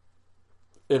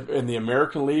 if in the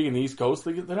American League and the East Coast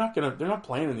League, they're not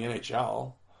playing in the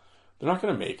NHL. They're not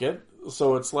going to make it.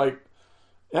 So it's like,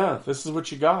 yeah, this is what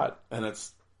you got, and it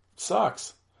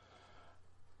sucks.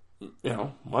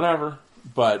 Whatever.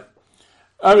 But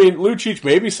I mean, Lucic,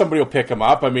 maybe somebody will pick him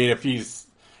up. I mean, if he's,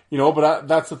 but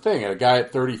that's the thing. A guy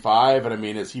at 35, and I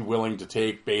mean, is he willing to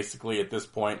take basically at this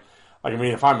point? Like, I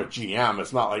mean, if I'm a GM,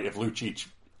 it's not like if Lucic,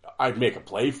 I'd make a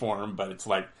play for him, but it's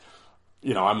like,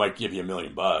 I might give you $1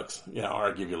 million, or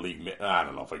I'd give you I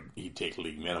don't know if he'd take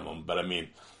league minimum, but I mean,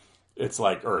 it's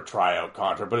like, or a tryout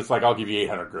contract, but it's like, I'll give you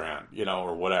 $800,000,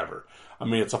 or whatever. I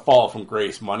mean, it's a fall from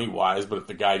grace money wise, but if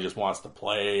the guy just wants to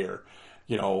play or,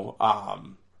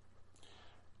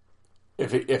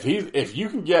 if you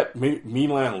can get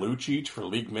Milan Lucic for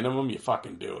league minimum, you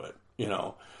fucking do it,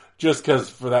 just because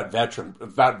for that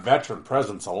veteran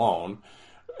presence alone,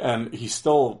 and he's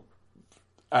still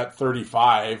at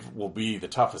 35 will be the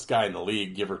toughest guy in the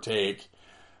league, give or take.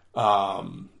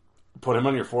 Put him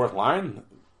on your fourth line.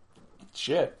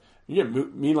 Shit, you get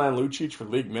Milan Lucic for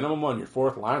league minimum on your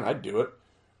fourth line, I'd do it.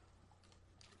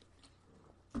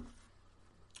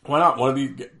 Why not? One of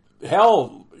these,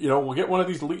 hell, we'll get one of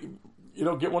these,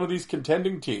 get one of these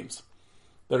contending teams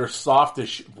that are soft as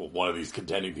shit. Well, one of these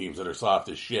contending teams that are soft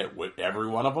as shit with every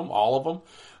one of them, all of them.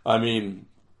 I mean,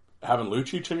 having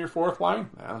Lucic in your fourth line,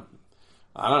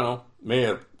 I don't know.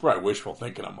 Maybe probably wishful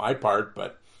thinking on my part,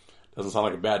 but doesn't sound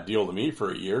like a bad deal to me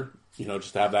for a year.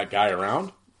 Just to have that guy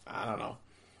around. I don't know.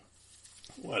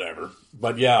 Whatever.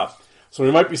 But yeah, so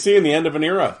we might be seeing the end of an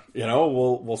era.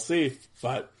 We'll see.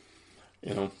 But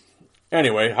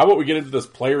anyway, how about we get into this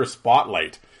player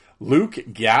spotlight? Luke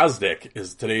Gazdic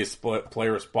is today's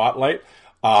player spotlight.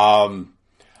 And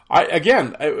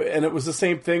it was the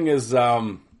same thing as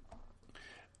the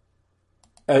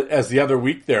other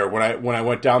week there when I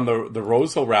went down the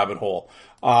Rosehill rabbit hole.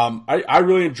 I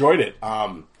really enjoyed it.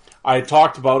 I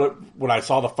talked about it when I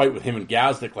saw the fight with him and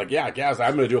Gazdic. Like, yeah, Gaz,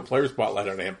 I'm going to do a player spotlight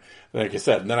on him. And like I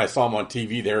said, and then I saw him on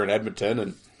TV there in Edmonton,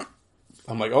 and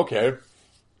I'm like, okay.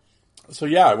 So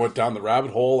yeah, I went down the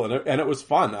rabbit hole, and it was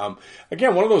fun.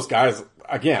 Again, one of those guys.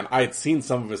 Again, I had seen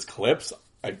some of his clips.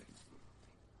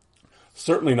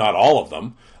 Certainly not all of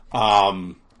them.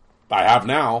 I have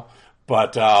now,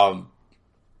 but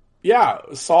yeah,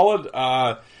 solid.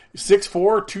 6'4",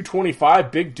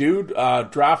 225, big dude.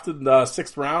 Drafted in the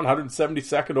 6th round,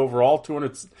 172nd overall,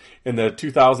 200 in the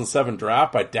 2007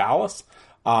 draft by Dallas.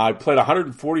 Played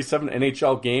 147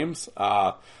 NHL games.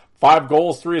 5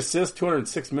 goals, 3 assists,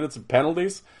 206 minutes of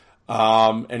penalties.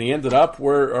 And he ended up,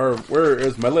 where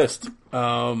is my list?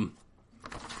 34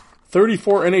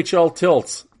 NHL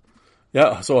tilts.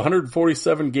 Yeah, so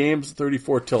 147 games,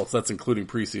 34 tilts. That's including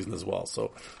preseason as well.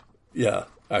 So, yeah,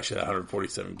 actually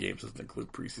 147 games doesn't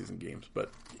include preseason games. But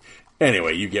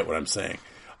anyway, you get what I'm saying.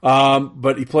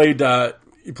 But he played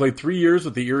 3 years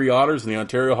with the Erie Otters in the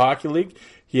Ontario Hockey League.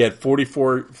 He had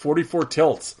 44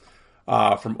 tilts.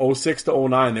 From 06 to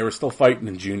 09, they were still fighting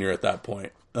in junior at that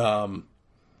point. He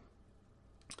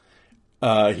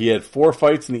had 4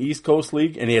 fights in the East Coast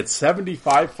League, and he had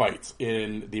 75 fights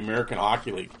in the American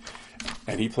Hockey League.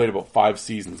 And he played about 5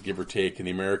 seasons, give or take, in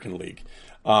the American League.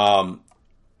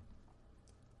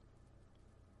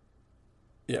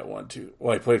 Yeah, 1, 2.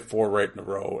 Well, he played 4 right in a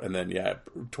row, and then, yeah,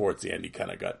 towards the end, he kind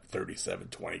of got 37,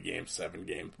 20 games, 7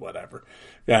 games, whatever.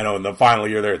 Yeah, I know, in the final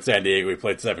year there at San Diego, he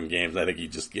played 7 games. I think he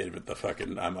just gave it the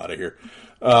fucking, I'm out of here.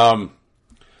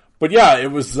 But yeah, it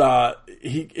was,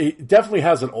 he definitely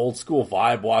has an old school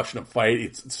vibe watching him fight.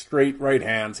 It's straight right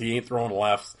hands. He ain't throwing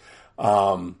lefts.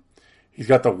 He's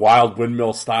got the wild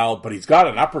windmill style, but he's got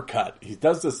an uppercut. He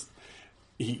does this,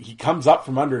 he comes up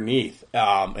from underneath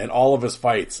in all of his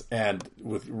fights and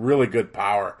with really good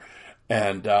power.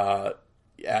 And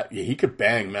yeah, he could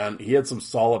bang, man. He had some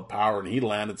solid power and he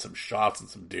landed some shots on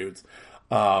some dudes.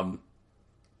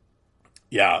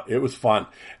 Yeah, it was fun.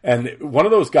 And one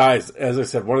of those guys, as I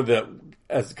said,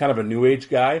 as kind of a new age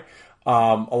guy, a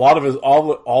lot of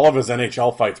all of his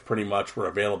NHL fights pretty much were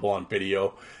available on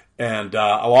video, and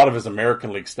a lot of his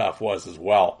American League stuff was as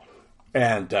well.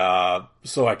 And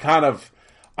so I kind of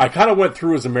went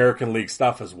through his American League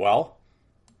stuff as well.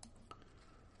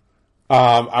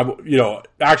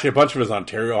 Actually a bunch of his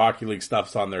Ontario Hockey League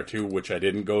stuff's on there too, which I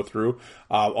didn't go through.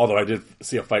 Although I did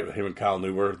see a fight with him and Kyle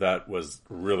Neuber that was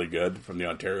really good from the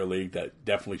Ontario League that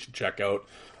definitely should check out.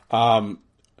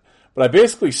 But I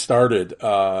basically started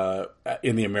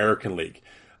in the American League.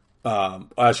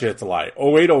 Actually, that's a lie.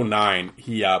 08-09,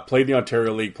 he played the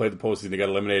Ontario League, played the postseason, he got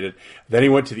eliminated. Then he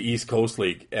went to the East Coast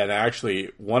League, and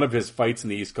actually one of his fights in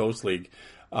the East Coast League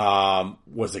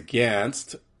was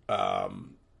against.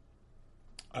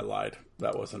 I lied.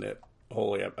 That wasn't it.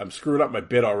 Holy, I'm screwing up my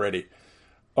bit already.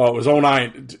 Oh, it was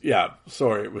 09. Yeah,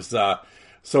 sorry. It was.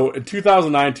 So in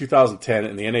 2009, 2010,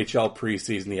 in the NHL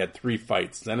preseason, he had 3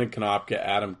 fights. Zenon Konopka,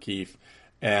 Adam Keefe,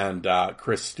 and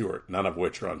Chris Stewart, none of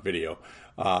which are on video,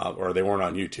 or they weren't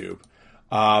on YouTube.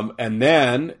 And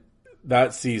then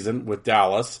that season with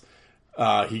Dallas,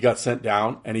 he got sent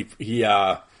down, and he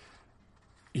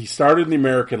started in the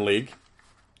American League.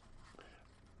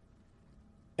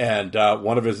 And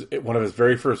one of his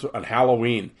very first, on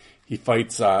Halloween, he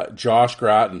fights Josh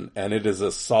Gratton, and it is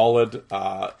a solid,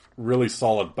 really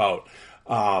solid bout.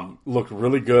 Looked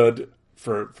really good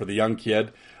for the young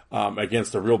kid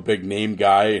against a real big name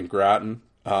guy in Gratton.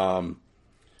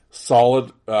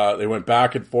 Solid. They went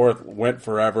back and forth, went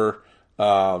forever.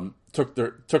 Took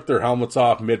their helmets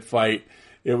off mid fight.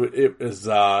 It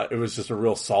was just a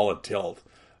real solid tilt.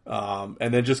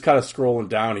 And then just kind of scrolling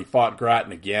down, he fought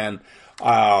Gratton again.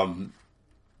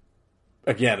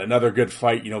 Again, another good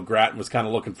fight. Gratton was kind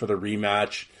of looking for the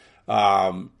rematch.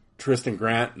 Tristan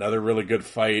Grant, another really good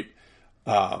fight.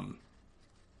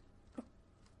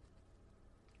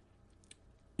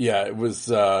 Yeah, it was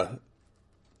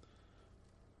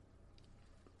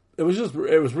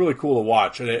really cool to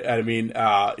watch. And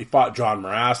he fought John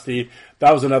Morasti.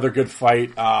 That was another good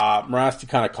fight. Morasti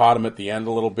kind of caught him at the end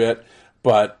a little bit,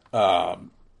 but,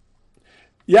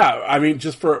 yeah,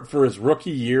 just for his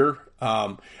rookie year,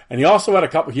 and he also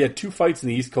had he had 2 fights in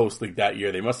the East Coast League that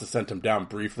year. They must have sent him down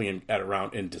briefly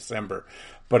in December,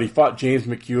 but he fought James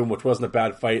McEwen, which wasn't a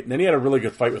bad fight. And then he had a really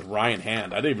good fight with Ryan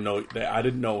Hand. I didn't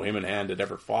know him and Hand had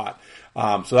ever fought.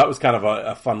 So that was kind of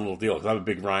a fun little deal because I'm a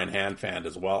big Ryan Hand fan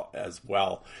as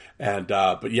well. And,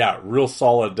 but yeah, real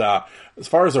solid, as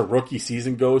far as a rookie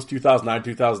season goes, 2009,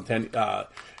 2010,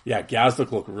 yeah,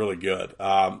 Gazdic looked really good.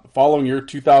 Following year,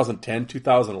 2010,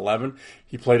 2011,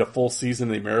 he played a full season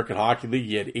in the American Hockey League.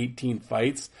 He had 18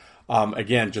 fights.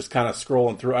 Again, just kind of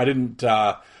scrolling through. I didn't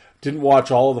watch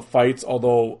all of the fights,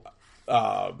 although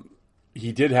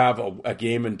he did have a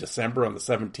game in December on the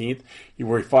 17th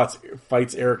where he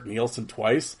fights Eric Nielsen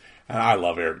twice. And I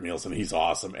love Eric Nielsen. He's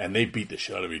awesome. And they beat the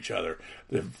shit out of each other.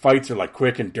 The fights are like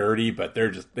quick and dirty, but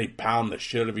they pound the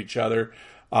shit out of each other.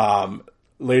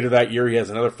 Later that year, he has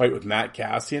another fight with Matt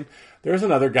Kassian. There's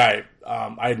another guy.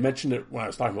 I had mentioned it when I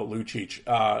was talking about Lucic.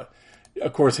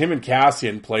 Of course, him and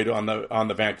Kassian played on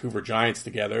the Vancouver Giants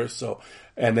together. So,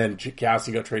 and then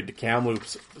Kassian got traded to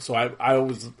Kamloops. So I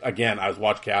was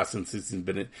watching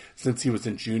Kassian since he was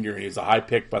in junior, and he was a high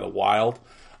pick by the Wild.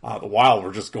 The Wild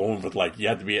were just going with you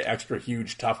had to be an extra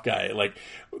huge tough guy.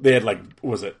 They had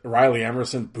was it Riley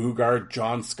Emerson, Bugard,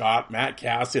 John Scott, Matt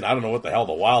Kassian? I don't know what the hell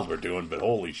the Wild were doing, but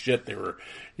holy shit, they were,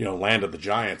 landed the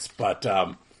Giants. But,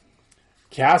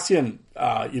 Kassian,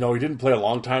 he didn't play a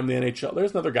long time in the NHL.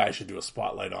 There's another guy I should do a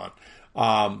spotlight on.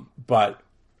 But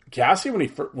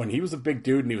Kassian, when he was a big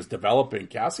dude and he was developing,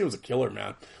 Kassian was a killer,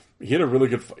 man. He had a really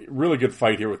good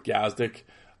fight here with Gazdic.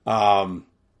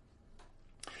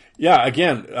 Yeah,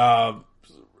 again, I'm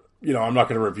not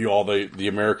going to review all the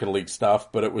American League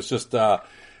stuff, but it was just, and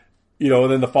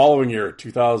then the following year,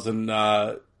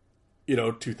 2011,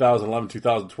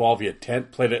 2012, he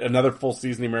had played another full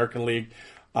season in the American League.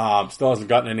 Still hasn't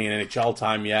gotten any NHL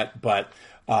time yet, but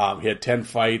he had 10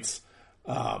 fights,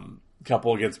 a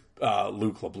couple against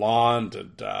Luc LeBlanc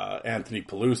and Anthony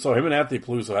Peluso. Him and Anthony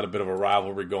Peluso had a bit of a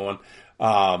rivalry going.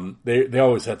 They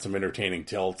always had some entertaining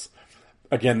tilts.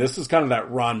 Again, this is kind of that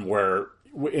run where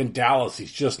in Dallas,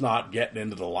 he's just not getting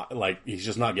into he's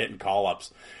just not getting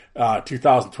call-ups.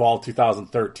 2012,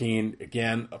 2013,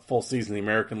 again, a full season in the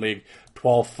American League,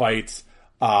 12 fights.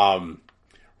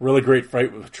 Really great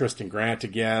fight with Tristan Grant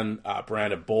again.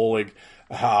 Brandon Bolig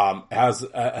has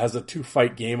a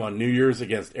 2-fight game on New Year's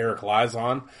against Eric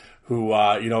Lizon, who,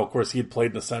 of course, he had played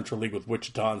in the Central League with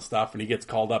Wichita and stuff, and he gets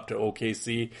called up to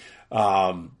OKC.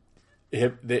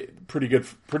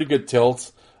 Pretty good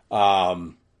tilts.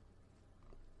 Eric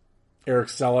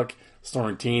Selleck,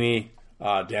 Sorrentini,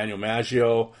 Daniel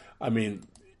Maggio. I mean,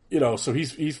 so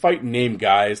he's fighting name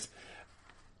guys.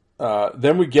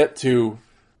 Then we get to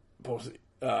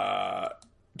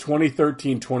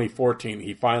 2013, 2014.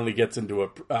 He finally gets into a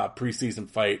preseason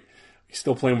fight. He's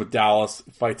still playing with Dallas.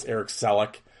 Fights Eric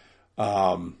Selleck.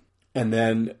 And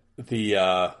then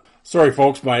sorry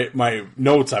folks, my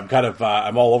notes, I'm kind of,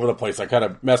 I'm all over the place. I kind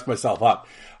of messed myself up.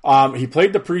 He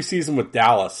played the preseason with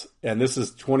Dallas, and this is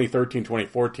 2013,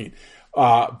 2014.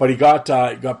 But he got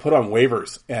put on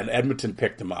waivers, and Edmonton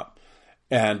picked him up.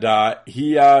 And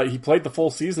he played the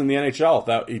full season in the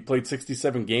NHL. He played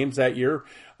 67 games that year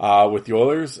with the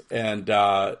Oilers, and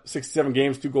 67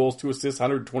 games, 2 goals, 2 assists,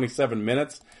 127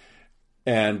 minutes.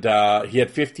 And he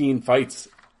had 15 fights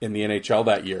in the NHL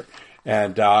that year.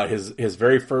 And his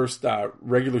very first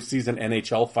regular season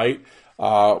NHL fight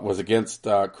was against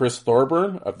Chris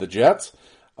Thorburn of the Jets.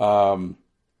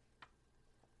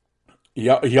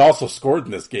 He also scored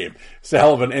in this game. It's a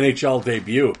hell of an NHL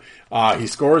debut. He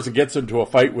scores and gets into a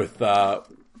fight with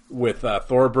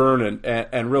Thorburn,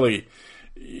 and really,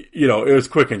 it was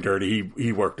quick and dirty.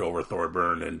 He worked over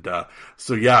Thorburn, and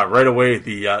so right away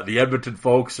the Edmonton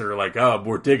folks are like, oh,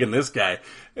 we're digging this guy,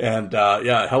 and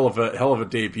hell of a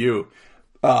debut.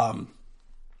 A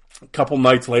couple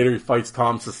nights later, he fights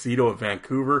Tom Cicito of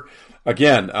Vancouver.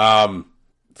 Again,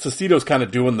 Cicito's kind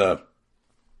of doing the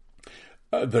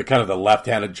kind of the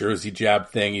left-handed Jersey jab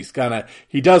thing.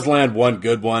 He does land one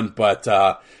good one, but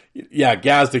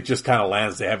Gazdic just kind of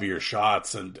lands the heavier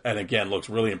shots, and again looks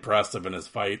really impressive in his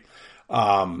fight.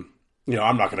 I'm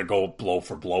not going to go blow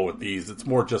for blow with these. It's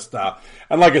more just and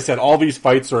like I said, all these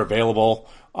fights are available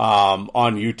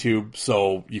on YouTube,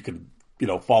 so you can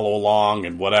follow along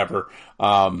and whatever.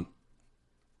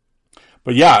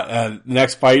 But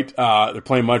next fight, they're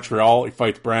playing Montreal. He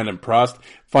fights Brandon Prust.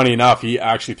 Funny enough, he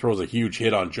actually throws a huge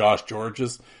hit on Josh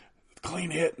Georges. Clean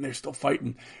hit, and they're still fighting.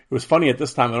 It was funny at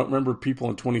this time. I don't remember people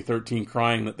in 2013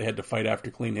 crying that they had to fight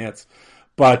after clean hits.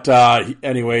 But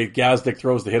anyway, Gazdic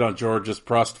throws the hit on Georges.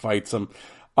 Prust fights him.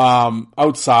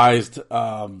 Outsized.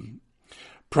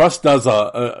 Prust does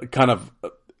a kind of...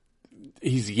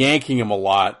 he's yanking him a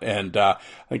lot, and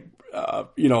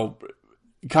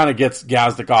kind of gets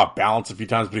Gazdic off balance a few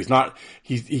times, but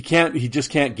he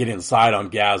just can't get inside on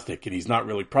Gazdic, and he's not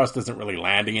really, Prust isn't really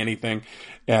landing anything,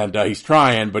 and he's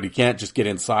trying, but he can't just get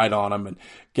inside on him, and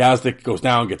Gazdic goes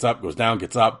down, gets up,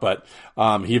 but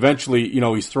he eventually,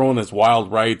 he's throwing his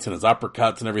wild rights and his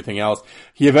uppercuts and everything else.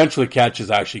 He eventually catches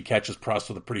Prust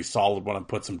with a pretty solid one and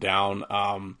puts him down.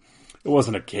 It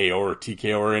wasn't a KO or a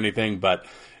TKO or anything, but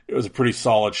it was a pretty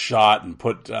solid shot, and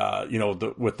put,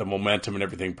 with the momentum and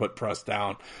everything, put Prust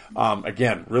down.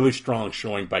 Again, really strong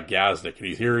showing by Gazdic.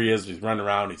 And here he is, he's running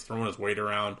around, he's throwing his weight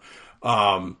around.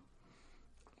 I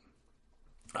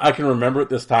can remember at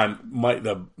this time, my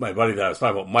buddy that I was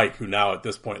talking about, Mike, who now at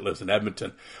this point lives in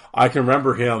Edmonton, I can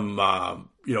remember him,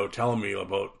 telling me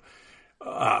about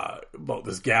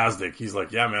this Gazdic. He's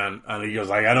like, yeah, man. And he goes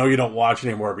like, I know you don't watch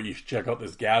anymore, but you should check out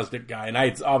this Gazdic guy. And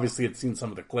I obviously had seen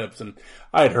some of the clips, and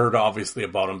I had heard obviously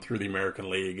about him through the American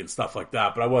League and stuff like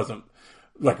that, but I wasn't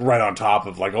like right on top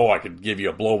of like, I could give you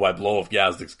a blow by blow of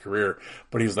Gazdic's career.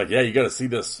 But he was like, yeah, you got to see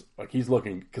this. Like, he's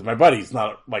looking, because my buddy's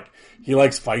not like, he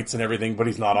likes fights and everything, but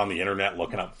he's not on the internet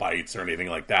looking up fights or anything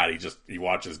like that. He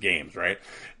watches games, right?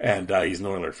 And he's an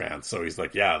Oilers fan, so he's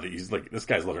like, this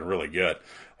guy's looking really good.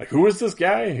 Like, who is this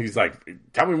guy? He's like,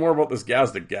 tell me more about this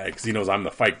Gazdic guy, because he knows I'm the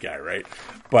fight guy, right?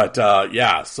 But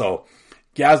so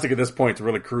Gazdic at this point is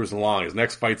really cruising along. His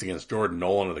next fight's against Jordan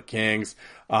Nolan of the Kings.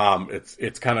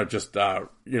 It's kind of just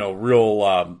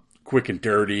real quick and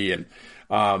dirty, and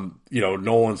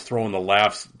Nolan's throwing the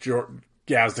lefts,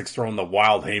 Gazdic's throwing the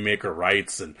wild haymaker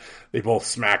rights, and they both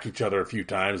smack each other a few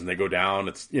times and they go down.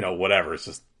 It's whatever.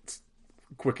 It's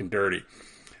quick and dirty.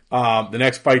 The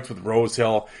next fight's with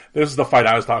Rosehill. This is the fight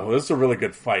I was talking about. This is a really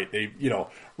good fight.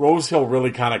 Rosehill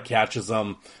really kind of catches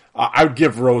them. I would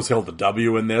give Rosehill the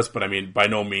W in this, but I mean, by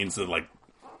no means that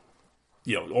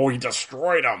he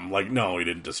destroyed him. Like, no, he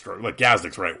didn't destroy. Like,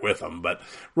 Gazdic's right with him, but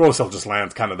Rosehill just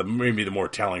lands kind of maybe the more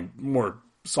telling, more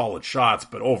solid shots.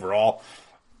 But overall,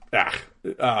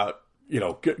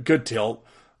 good tilt.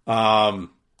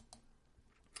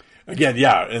 Again,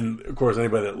 yeah, and of course,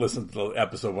 anybody that listened to the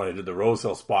episode when I did the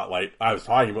Rosehill Spotlight, I was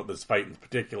talking about this fight in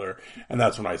particular, and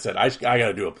that's when I said, I got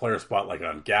to do a player spotlight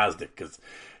on Gazdic, because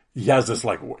he has this,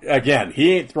 like, again,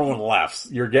 he ain't throwing lefts,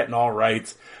 you're getting all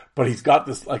rights, but he's got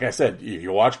this, like I said, if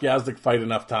you watch Gazdic fight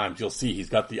enough times, you'll see he's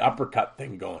got the uppercut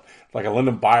thing going, like a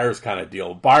Lyndon Byers kind of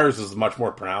deal. Byers is a much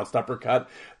more pronounced uppercut.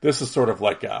 This is sort of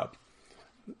like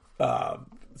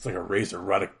it's like a Razor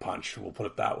Ruddock punch, we'll put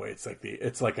it that way.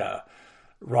 It's like a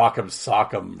Rock'em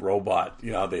Sock'em Robot.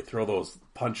 You know, they throw those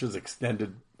punches,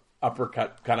 extended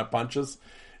uppercut kind of punches.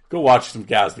 Go watch some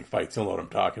Gazdic fights. You'll know what I'm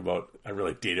talking about. I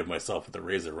really dated myself with the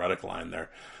Razor Ruddock line there.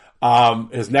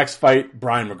 His next fight,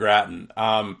 Brian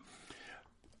McGrattan.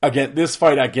 Again, this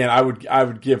fight, I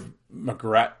would give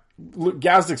McGrattan,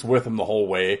 Gazdic's with him the whole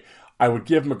way. I would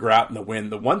give McGrattan the win.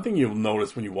 The one thing you'll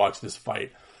notice when you watch this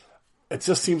fight, it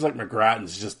just seems like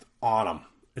McGrattan's just on him.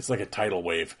 It's like a tidal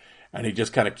wave, and he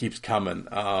just kind of keeps coming.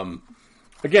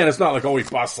 Again, it's not like, he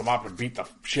busts him up and beat the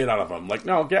shit out of him. Like,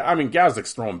 no, I mean,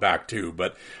 Gazdic's throwing back too,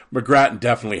 but McGrattan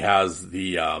definitely has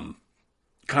the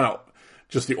kind of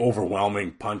just the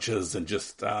overwhelming punches and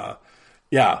just,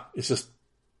 it's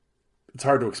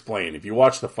hard to explain. If you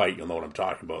watch the fight, you'll know what I'm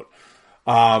talking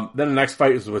about. Then the next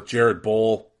fight is with Jared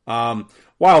Bull.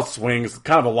 Wild swings,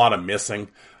 kind of a lot of missing.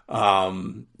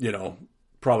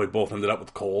 Probably both ended up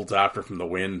with colds after from the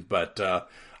win, but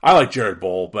I like Jared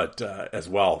Bull, as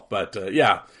well. But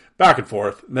back and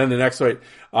forth. And then the next fight,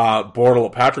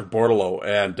 Patrick Bortolo,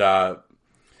 and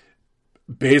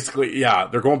basically,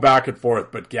 they're going back and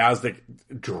forth, but Gazdic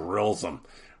drills him,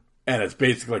 and it's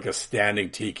basically like a standing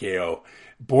TKO.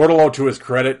 Bortolo, to his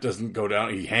credit, doesn't go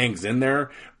down. He hangs in there,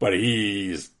 but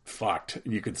he's fucked.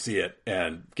 You can see it.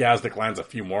 And Gazdic lands a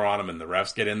few more on him, and the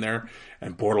refs get in there.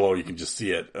 And Bortolo, you can just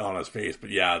see it on his face. But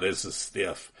yeah, this is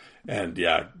stiff. And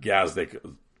yeah, Gazdic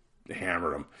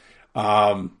hammered him.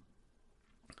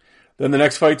 Then the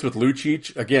next fight's with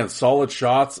Lucic. Again, solid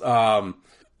shots.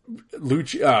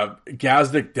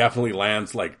 Gazdic definitely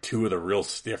lands like two of the real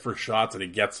stiffer shots, and he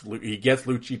gets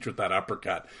Lucic with that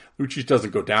uppercut. Lucic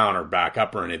doesn't go down or back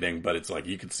up or anything, but it's like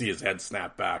you can see his head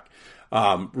snap back.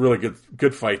 Really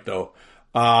good fight though.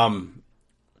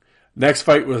 Next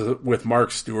fight was with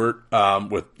Mark Stewart. Not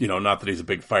that he's a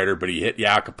big fighter, but he hit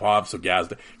Yakupov, so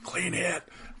Gazdic clean hit,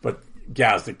 but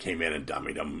Gazdic came in and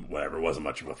dummied him. Whatever, it wasn't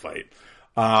much of a fight.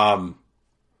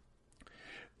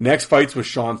 Next fight's with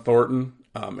Sean Thornton.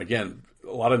 Again,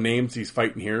 a lot of names he's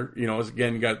fighting here. You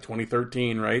got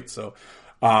 2013, right? So,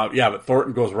 but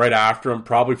Thornton goes right after him,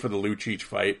 probably for the Lucic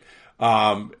fight.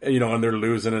 And they're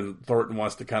losing, and Thornton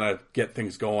wants to kind of get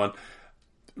things going.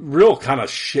 Real kind of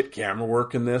shit camera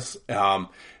work in this.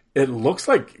 It looks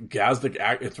like Gazdic,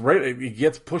 it's right, he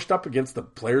gets pushed up against the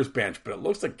player's bench, but it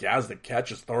looks like Gazdic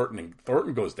catches Thornton, and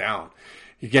Thornton goes down.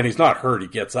 Again, he's not hurt, he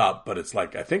gets up, but it's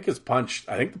like, I think the punch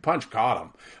caught him,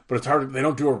 but it's hard, they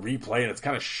don't do a replay, and it's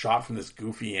kind of shot from this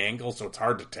goofy angle, so it's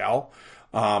hard to tell.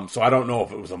 So I don't know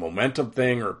if it was a momentum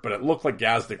thing, but it looked like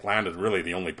Gazdic landed really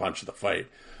the only punch of the fight.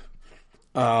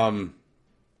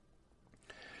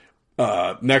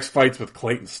 Next fight's with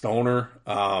Clayton Stoner,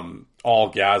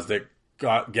 all Gazdic.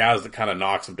 Gazdic kind of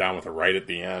knocks him down with a right at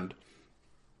the end.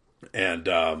 And,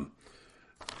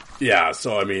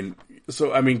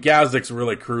 Gazdic's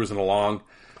really cruising along.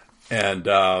 And,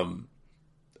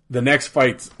 the next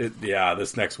fight's,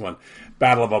 this next one,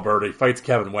 Battle of Alberta, he fights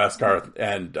Kevin Westgarth,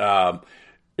 and,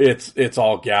 it's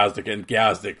all Gazdic, and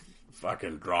Gazdic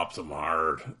fucking drops him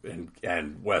hard,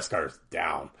 and Westgarth's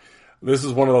down. This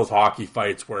is one of those hockey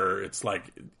fights where it's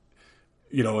like,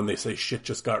 when they say shit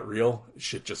just got real.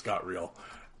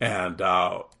 And,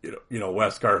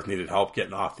 Westgarth needed help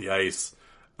getting off the ice.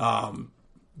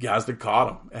 Gazdic caught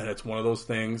him. And it's one of those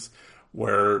things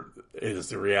where it is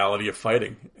the reality of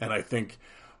fighting. And I think,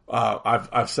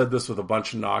 I've said this with a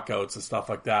bunch of knockouts and stuff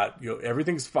like that.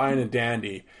 Everything's fine and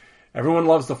dandy. Everyone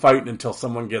loves to fight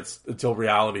until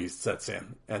reality sets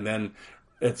in. And then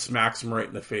it smacks them right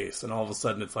in the face. And all of a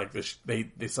sudden it's like this, they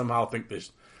somehow think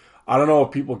this, I don't know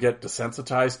if people get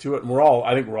desensitized to it, and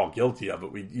I think we're all guilty of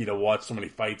it. We, watch so many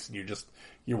fights, and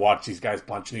you watch these guys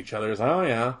punching each other. It's like, oh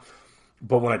yeah.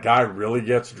 But when a guy really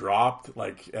gets dropped,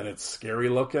 and it's scary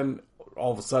looking,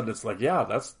 all of a sudden it's like, yeah,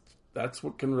 that's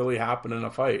what can really happen in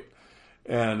a fight.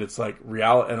 And it's like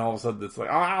reality, and all of a sudden it's like,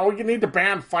 you need to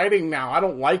ban fighting now. I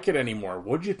don't like it anymore.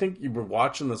 What'd you think you were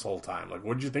watching this whole time? Like,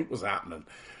 what'd you think was happening?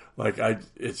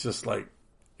 It's just like,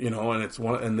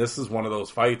 and this is one of those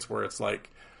fights where it's like,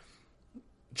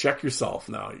 check yourself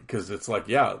now, because it's like,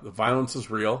 the violence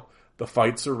is real, the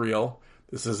fights are real.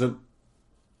 This isn't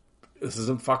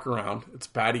fuck around. This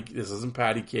isn't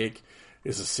patty cake.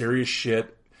 This is serious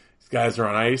shit. These guys are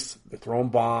on ice. They're throwing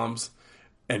bombs.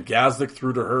 And Gazdic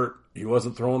threw to hurt. He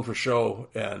wasn't throwing for show.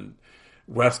 And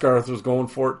Westgarth was going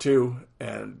for it too.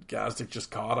 And Gazdic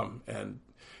just caught him. And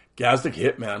Gazdic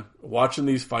hit, man. Watching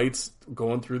these fights,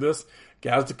 going through this,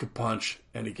 Gazdic could punch.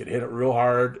 And he could hit it real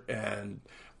hard. And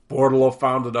Bordeleau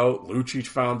found it out. Lucic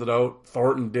found it out.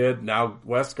 Thornton did. Now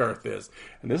Westgarth is.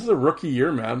 And this is a rookie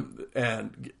year, man.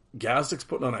 And Gazdic's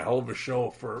putting on a hell of a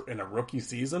show in a rookie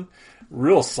season.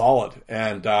 Real solid.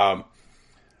 And,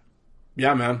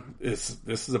 yeah, man, this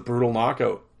is a brutal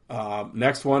knockout.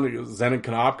 Next one, Zenon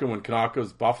Konopka. When Konopka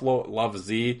was Buffalo, love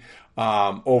Z.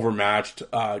 Overmatched.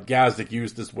 Gazdic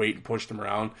used his weight and pushed him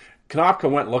around.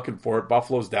 Konopka went looking for it.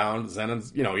 Buffalo's down.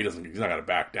 Zenon's, he's not going to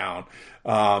back down.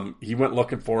 He went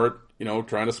looking for it,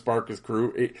 trying to spark his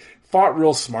crew. He fought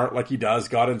real smart like he does,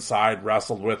 got inside,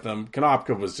 wrestled with him.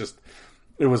 Konopka was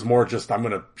it was more just, I'm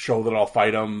going to show that I'll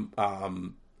fight him.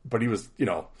 But he was,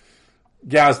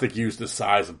 Gazdic used his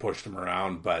size and pushed him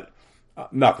around, but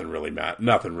nothing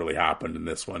really happened in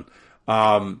this one.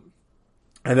 And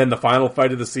then the final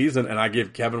fight of the season, and I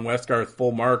give Kevin Westgarth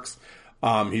full marks.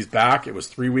 He's back. It was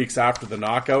 3 weeks after the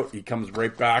knockout. He comes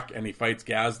right back and he fights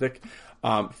Gazdic.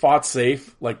 Fought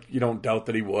safe, like you don't doubt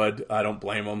that he would. I don't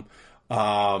blame him.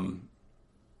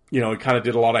 He kind of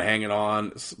did a lot of hanging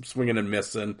on, swinging and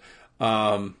missing.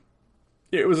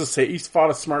 It was he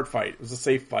fought a smart fight. It was a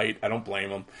safe fight. I don't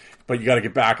blame him. But you got to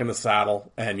get back in the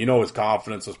saddle, and his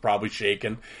confidence was probably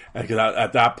shaken. Because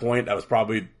at that point, I was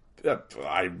probably,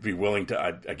 I'd be willing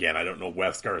to. Again, I don't know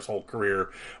Westgarth's whole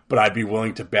career, but I'd be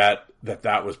willing to bet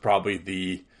that was probably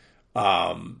the,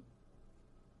 kind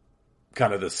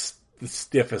of the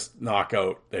stiffest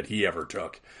knockout that he ever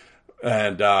took.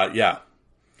 And the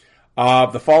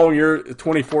following year,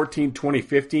 2014,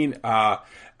 2015,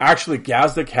 actually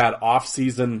Gazdic had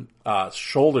off-season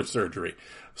shoulder surgery.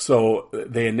 So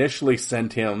they initially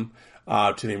sent him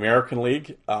to the American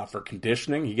League for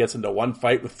conditioning. He gets into one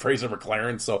fight with Fraser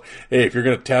McLaren. So, hey, if you're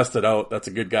going to test it out, that's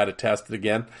a good guy to test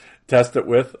it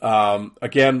with.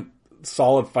 Again,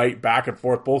 solid fight, back and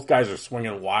forth. Both guys are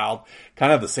swinging wild.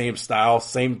 Kind of the same style,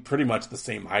 pretty much the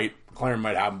same height. McLaren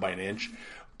might have him by an inch.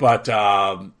 But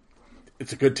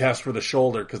it's a good test for the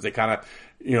shoulder because they kind of,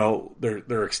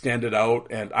 they're extended out,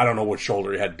 and I don't know what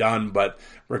shoulder he had done, but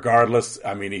regardless,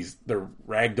 I mean, they're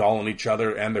ragdolling each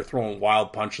other and they're throwing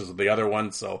wild punches with the other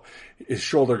one, so his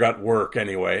shoulder got work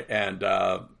anyway, and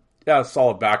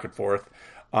solid back and forth.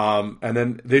 And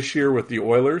then this year with the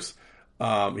Oilers,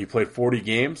 he played 40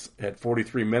 games, had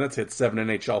 43 minutes, had 7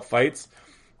 NHL fights.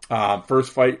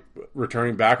 First fight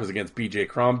returning back was against BJ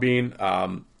Crombeen.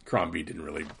 Crombeen didn't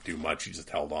really do much, he just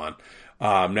held on.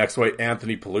 Next fight,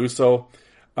 Anthony Peluso.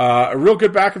 A real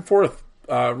good back and forth,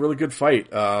 really good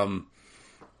fight. I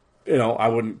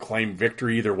wouldn't claim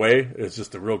victory either way. It's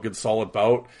just a real good, solid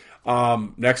bout.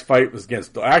 Next fight was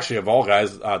against, actually, of all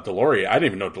guys, Deslauriers. I didn't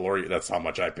even know Deslauriers. That's how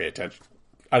much I pay attention.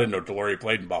 I didn't know Deslauriers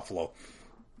played in Buffalo.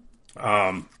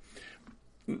 Not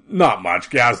much.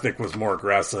 Gazdic was more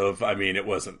aggressive. I mean, it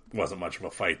wasn't much of a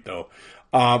fight, though.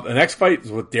 The next fight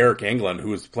was with Derek England, who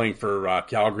was playing for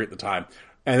Calgary at the time.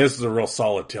 And this is a real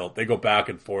solid tilt. They go back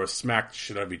and forth, smack the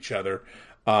shit out of each other.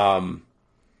 Either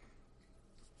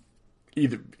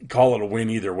call it a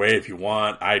win either way if you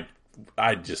want.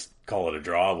 I'd just call it a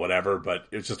draw, whatever. But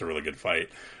it's just a really good fight.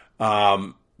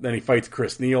 Then he fights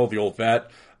Chris Neal, the old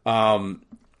vet.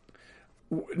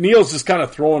 Neal's just kind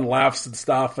of throwing lefts and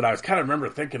stuff, and I was kind of remember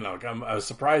thinking, like, I was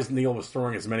surprised Neal was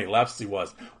throwing as many lefts as he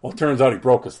was. Well, it turns out he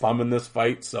broke his thumb in this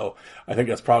fight, so I think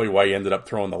that's probably why he ended up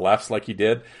throwing the lefts like he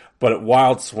did. But at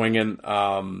wild swinging,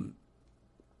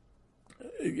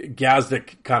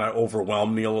 Gazdic kind of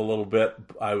overwhelmed Neal a little bit,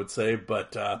 I would say,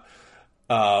 but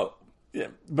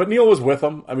Neal was with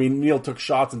him. I mean, Neal took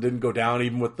shots and didn't go down,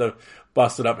 even with the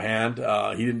busted up hand.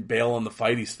 He didn't bail on the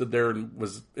fight. He stood there and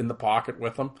was in the pocket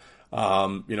with him.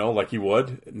 Like he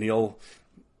would. Neal,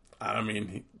 I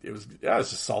mean, it was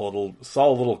just solid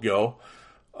little go.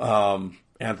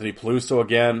 Anthony Peluso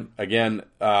again,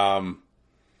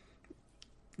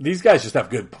 these guys just have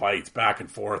good fights back and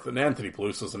forth. And Anthony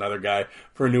Peluso's another guy,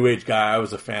 for a new age guy, I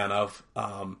was a fan of.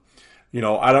 I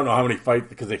don't know how many fights,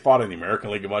 because they fought in the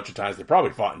American League a bunch of times. They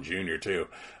probably fought in junior too.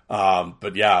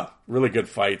 But yeah, really good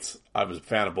fights. I was a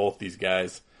fan of both these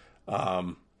guys.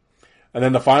 And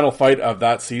then the final fight of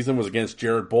that season was against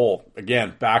Jared Boll.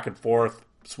 Again, back and forth,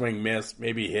 swing, miss,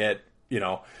 maybe hit,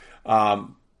 at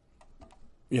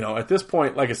this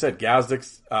point, like I said,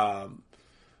 Gazdic's,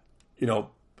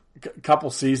 couple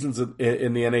seasons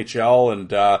in the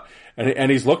NHL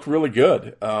and he's looked really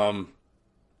good. But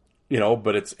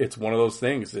it's one of those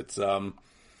things. It's the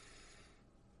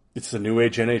new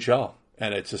age NHL,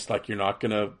 and it's just like, you're not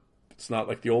going to It's not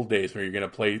like the old days where you're going to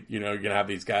play, you're going to have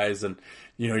these guys and,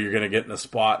 you're going to get in a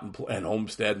spot and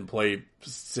Homestead and play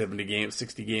 70 games,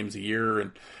 60 games a year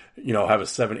and, have a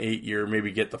 7-8 year,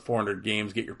 maybe get the 400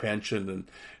 games, get your pension and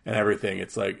everything.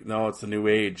 It's like, no, it's the new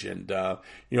age. And,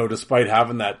 despite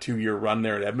having that 2-year run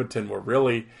there at Edmonton where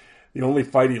really the only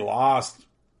fight he lost,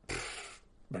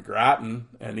 McGrattan,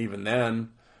 and even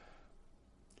then,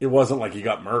 it wasn't like he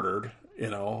got murdered,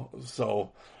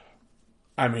 So,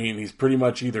 I mean, he's pretty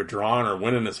much either drawn or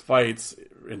winning his fights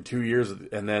in 2 years.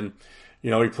 And then,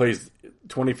 he plays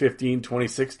 2015,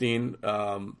 2016.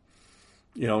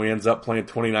 He ends up playing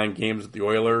 29 games with the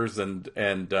Oilers and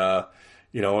then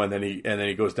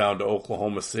he goes down to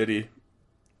Oklahoma City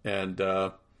and,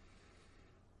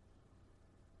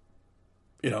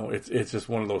 it's just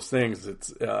one of those things.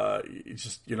 It's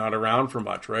just, you're not around for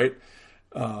much, right?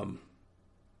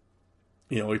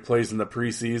 He plays in the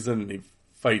preseason and he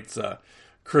fights,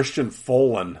 Christian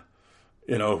Folan,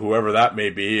 whoever that may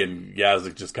be. And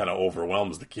Gazdic just kind of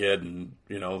overwhelms the kid. And,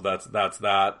 that's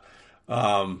that.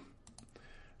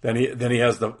 Then he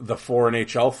has the 4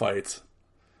 NHL fights.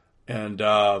 And,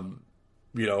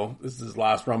 this is his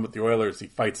last run with the Oilers. He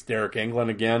fights Derek Englund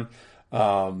again.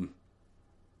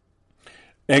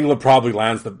 Englund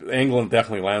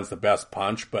definitely lands the best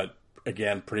punch, but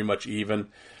again, pretty much even.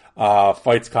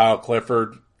 Fights Kyle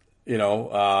Clifford,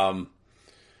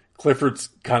 Clifford's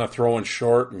kind of throwing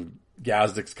short and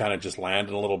Gazdic's kind of just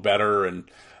landing a little better and,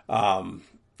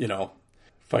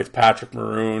 fights Patrick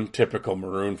Maroon, typical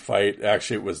Maroon fight.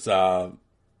 Actually, it was,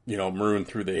 Maroon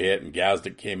threw the hit and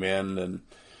Gazdic came in and,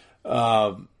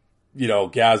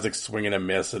 Gazdic's swinging and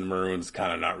missing. Maroon's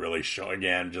kind of not really showing,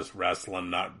 again, just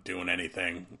wrestling, not doing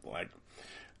anything. Like,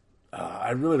 I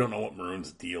really don't know what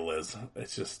Maroon's deal is.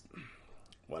 It's just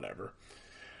whatever.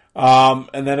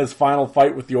 And then his final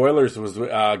fight with the Oilers was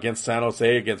against San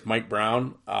Jose, against Mike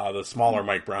Brown, the smaller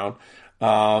Mike Brown.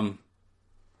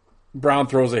 Brown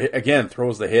throws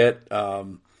the hit.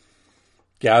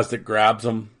 Gazdic grabs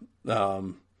him.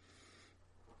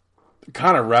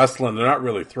 Kind of wrestling. They're not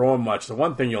really throwing much. The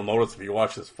one thing you'll notice if you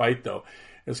watch this fight, though,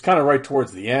 is kind of right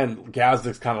towards the end.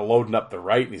 Gazdic's kind of loading up the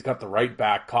right, and he's got the right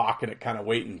back cocking it, kind of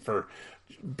waiting for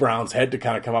Brown's head to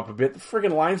kind of come up a bit. The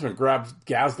friggin' linesman grabs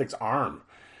Gazdic's arm.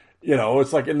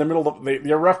 It's like in the middle of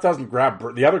the ref doesn't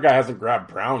grab, the other guy hasn't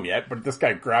grabbed Brown yet, but this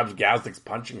guy grabs Gazdic's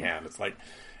punching hand. It's like,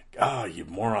 oh, you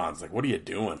morons. Like, what are you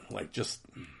doing? Like, just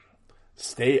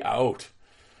stay out.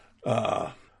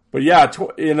 But yeah,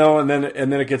 and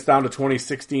then it gets down to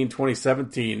 2016,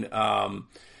 2017.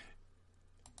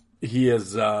 He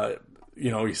is,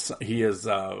 he is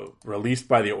released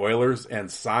by the Oilers and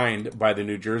signed by the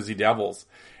New Jersey Devils.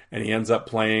 And he ends up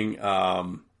playing,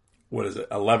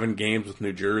 11 games with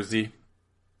New Jersey.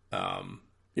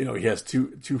 He has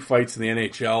two fights in the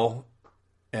NHL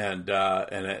and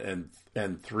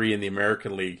 3 in the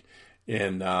American League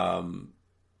in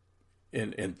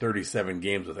 37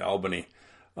 games with Albany.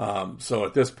 So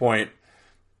at this point,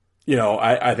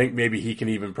 I think maybe he can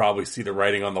even probably see the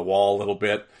writing on the wall a little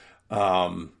bit.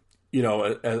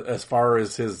 As far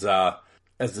as his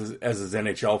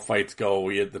NHL fights go,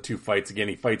 he had the 2 fights again.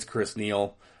 He fights Chris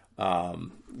Neal,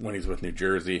 when he's with New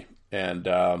Jersey. And,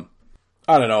 I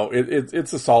don't know,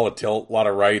 it's a solid tilt, a lot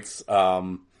of rights,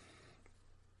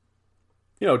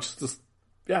 just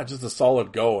a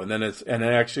solid go. And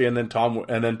then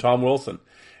Tom Wilson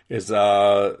is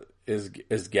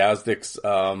Gazdic's,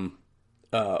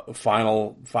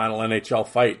 final NHL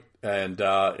fight and,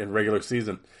 in regular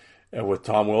season with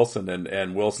Tom Wilson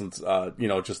and Wilson's,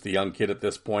 just a young kid at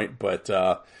this point, but,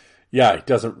 he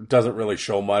doesn't really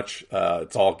show much.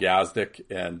 It's all Gazdic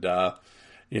and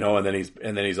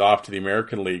then he's off to the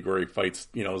American League where he fights,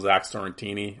 Zach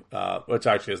Sorrentini, which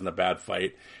actually isn't a bad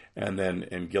fight. And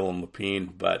Gillen Lepine.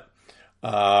 But,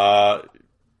 at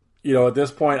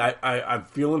this point, I'm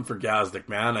feeling for Gazdic,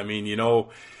 man. I mean, you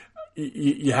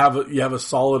have a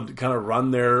solid kind of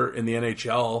run there in the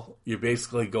NHL. You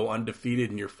basically go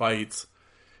undefeated in your fights,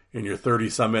 in your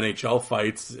 30-some NHL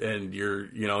fights, and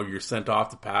you're sent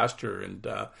off to pasture. And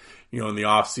in the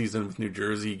off season with New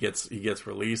Jersey, he gets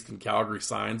released, and Calgary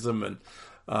signs him, and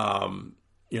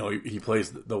he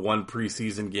plays the one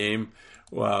preseason game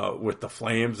with the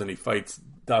Flames, and he fights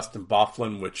Dustin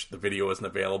Byfuglien, which the video isn't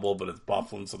available, but it's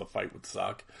Byfuglien, so the fight would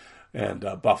suck. And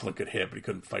Byfuglien could hit, but he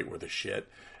couldn't fight worth a shit.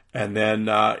 And then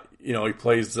he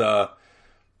plays a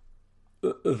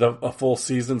full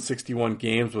season, 61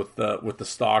 games with the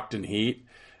Stockton Heat,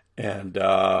 and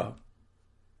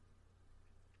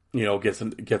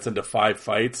gets into 5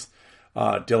 fights.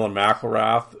 Dylan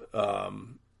McIlrath,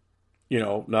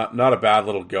 not a bad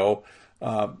little go.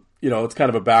 it's kind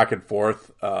of a back and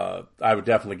forth. I would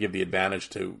definitely give the advantage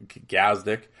to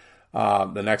Gazdic.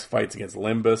 The next fight's against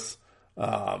Limbus.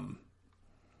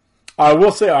 I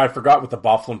will say I forgot with the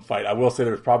Byfuglien fight. I will say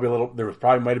there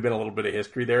might have been a little bit of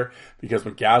history there, because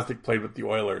when Gazdic played with the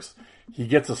Oilers, he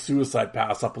gets a suicide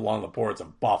pass up along the boards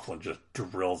and Byfuglien just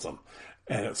drills him.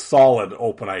 And it's solid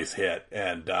open ice hit,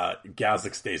 and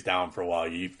Gazdic stays down for a while.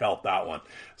 You felt that one.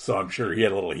 So I'm sure he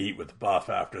had a little heat with the Buff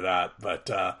after that. But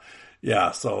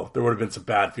so there would have been some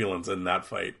bad feelings in that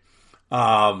fight.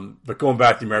 But going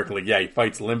back to the American League, he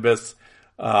fights Limbus,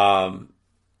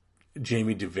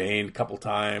 Jamie Duvain a couple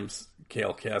times,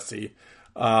 Cale Kessie.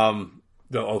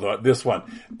 This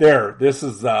one there, this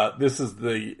is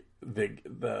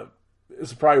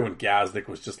probably when Gazdic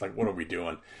was just like, what are we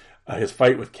doing? His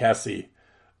fight with Kessie,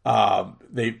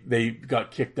 they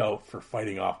got kicked out for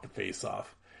fighting off the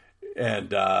face-off.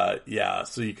 And,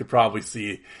 so you could probably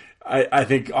see, I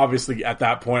think obviously at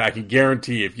that point, I can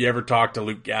guarantee if you ever talk to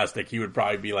Luke Gazdic, he would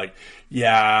probably be like,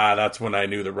 yeah, that's when I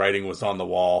knew the writing was on the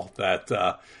wall, that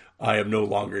I am no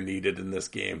longer needed in this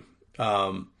game.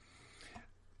 And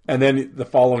then the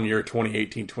following year,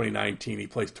 2018, 2019, he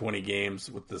plays 20 games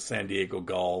with the San Diego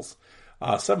Gulls.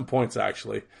 7 points,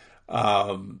 actually.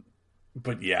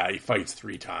 But he fights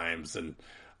 3 times, and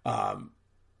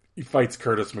he fights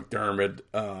Curtis McDermott.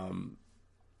 I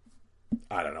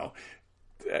don't know.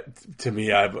 To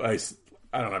me, I don't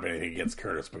have anything against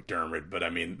Curtis McDermott, but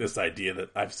I mean, this idea that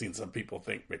I've seen some people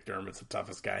think McDermott's the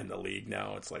toughest guy in the league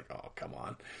now, it's like, oh, come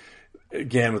on.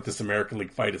 Again, with this American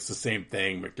League fight, it's the same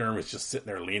thing. McDermott's just sitting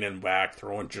there leaning back,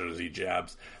 throwing jersey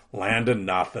jabs, landing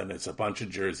nothing. It's a bunch of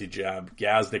jersey jab.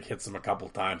 Gazdic hits him a couple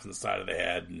times in the side of the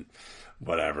head and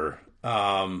whatever.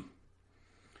 And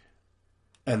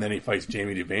then he fights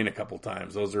Jamie Duvain a couple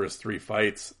times. Those are his 3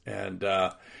 fights. And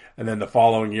then the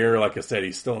following year, like I said,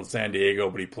 he's still in San Diego,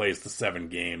 but he plays the 7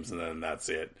 games, and then that's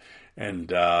it.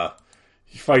 And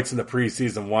he fights in the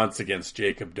preseason once against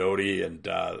Jacob Doty, and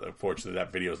unfortunately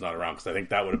that video is not around, because I think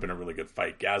that would have been a really good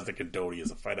fight. Gazdic and Doty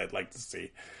is a fight I'd like to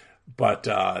see. But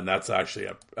and that's actually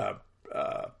a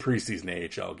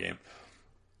preseason AHL game.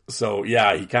 So,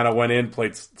 he kind of went in,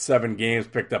 played 7 games,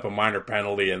 picked up a minor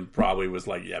penalty, and probably was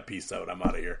like, peace out, I'm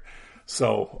out of here.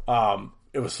 So,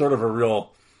 it was sort of a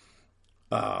real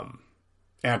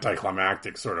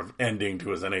anticlimactic sort of ending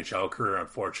to his NHL career,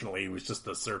 unfortunately. He was just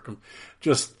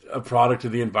just a product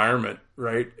of the environment,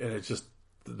 right? And it's just,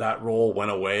 that role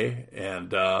went away,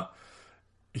 and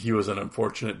he was an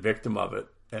unfortunate victim of it.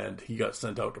 And he got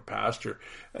sent out to pasture.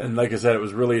 And like I said, it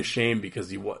was really a shame,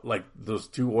 because those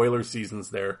 2 Oilers seasons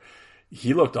there,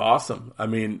 he looked awesome. I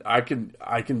mean, I can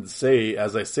say,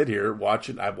 as I sit here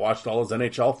watching, I've watched all his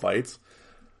NHL fights.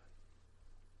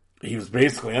 He was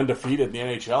basically undefeated in the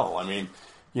NHL. I mean,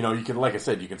 you can, like I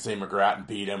said, you can say McGrattan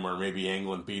beat him, or maybe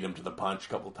England beat him to the punch a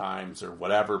couple times or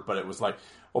whatever. But it was like,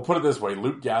 well, put it this way,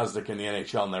 Luke Gazdic in the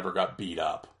NHL never got beat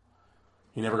up.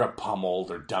 He never got pummeled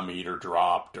or dummied or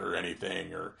dropped or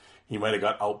anything, or he might have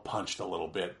got outpunched a little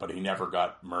bit, but he never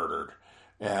got murdered.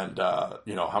 And,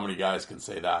 how many guys can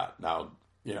say that? Now,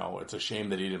 it's a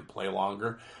shame that he didn't play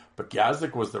longer, but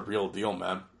Gazdic was the real deal,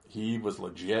 man. He was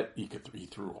legit. He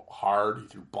threw hard. He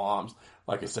threw bombs.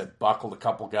 Like I said, buckled a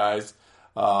couple guys.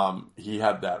 He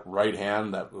had that right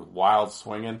hand that was wild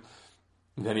swinging.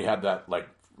 And then he had that, like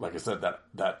I said,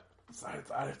 that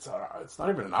it's not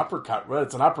even an uppercut. Well,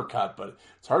 it's an uppercut, but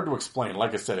it's hard to explain.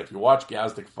 Like I said, if you watch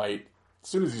Gazdic fight, as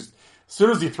soon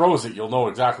as he throws it, you'll know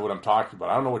exactly what I'm talking about.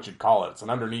 I don't know what you'd call it. It's an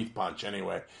underneath punch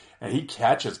anyway, and he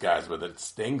catches guys with it. It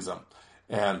stings them,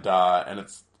 and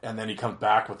then he comes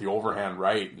back with the overhand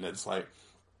right, and it's like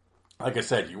I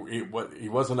said, he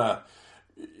wasn't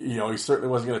he certainly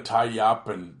wasn't going to tie you up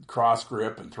and cross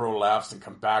grip and throw lefts and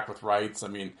come back with rights. I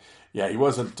mean, he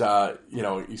wasn't,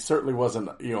 he certainly wasn't,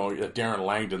 a Darren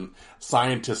Langdon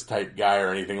scientist type guy or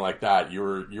anything like that. You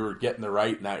were getting the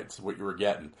right, and that's what you were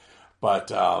getting.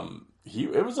 But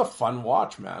it was a fun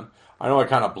watch, man. I know I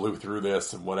kind of blew through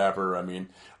this and whatever. I mean,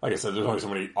 like I said, there's only so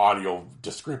many audio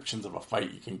descriptions of a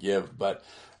fight you can give, but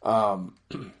and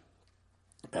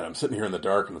I'm sitting here in the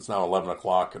dark, and it's now 11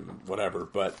 o'clock and whatever,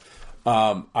 but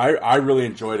I really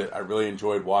enjoyed it. I really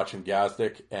enjoyed watching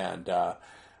Gazdic, and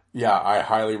I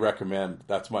highly recommend.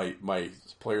 That's my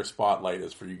player spotlight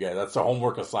is for you guys. That's a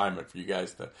homework assignment for you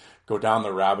guys to go down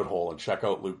the rabbit hole and check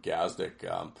out Luke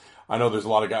Gazdic. I know there's a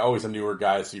lot of guys, always a newer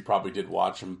guy, so you probably did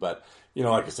watch him, but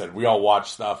like I said, we all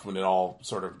watch stuff when it all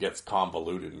sort of gets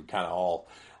convoluted and kind of all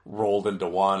rolled into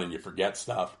one, and you forget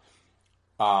stuff.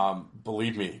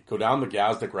 believe me, go down the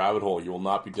Gazdic rabbit hole. You will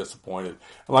not be disappointed.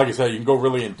 And like I said, you can go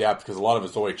really in depth because a lot of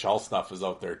his OHL stuff is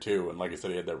out there too. And like I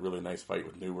said, he had that really nice fight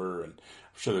with Neuer, and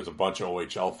I'm sure there's a bunch of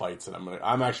OHL fights. And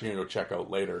I'm actually gonna go check out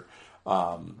later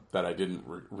that I didn't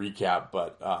recap,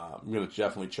 but I'm gonna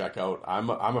definitely check out. I'm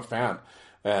a fan,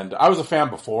 and I was a fan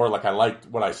before. Like, I liked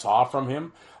what I saw from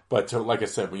him. But like I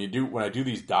said, when I do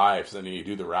these dives and you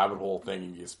do the rabbit hole thing,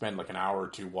 and you spend like an hour or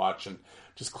two watching,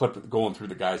 just going through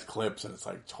the guy's clips, and it's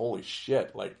like, holy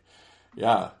shit! Like,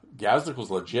 yeah, Gazdic was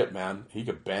legit, man. He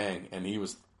could bang, and he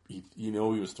was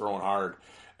throwing hard.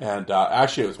 And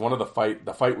actually, it was one of the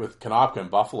fight with Konopka in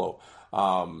Buffalo.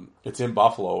 It's in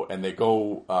Buffalo, and they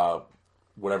go.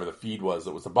 Whatever the feed was,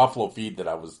 it was the Buffalo feed that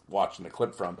I was watching the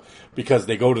clip from, because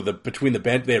they go to between the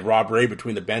bench. They have Rob Ray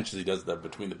between the benches. He does the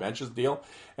between the benches deal,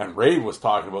 and Ray was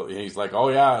talking about. He's like, "Oh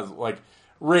yeah," like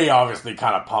Ray obviously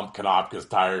kind of pumped Konopka's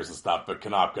tires and stuff, but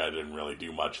Konopka didn't really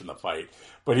do much in the fight.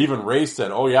 But even Ray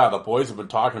said, "Oh yeah, the boys have been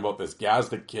talking about this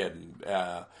Gazdic kid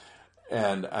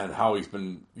and how he's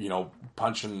been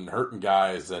punching and hurting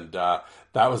guys, and that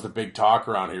was the big talk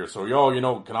around here. So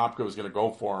Konopka was going to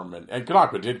go for him, and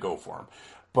Konopka did go for him,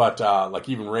 but like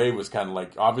even Ray was kind of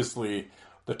like, obviously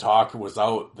the talk was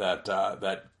out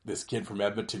that this kid from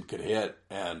Edmonton could hit,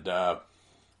 and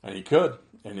he could,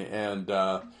 and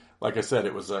like I said,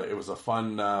 it was a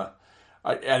fun.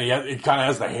 And he kind of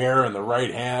has the hair and the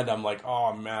right hand. I'm like,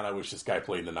 oh man, I wish this guy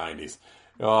played in the 90s.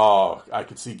 Oh, I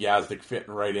could see Gazdic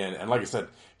fitting right in. And like I said,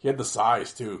 he had the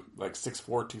size too, like 6'4",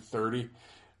 230,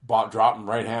 dropping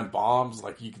right-hand bombs.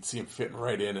 Like, you could see him fitting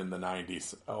right in the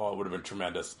 90s. Oh, it would have been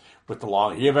tremendous with the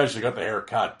long. He eventually got the hair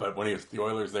cut, but when he was with the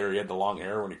Oilers there, he had the long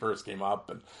hair when he first came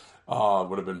up. And it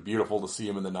would have been beautiful to see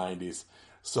him in the 90s.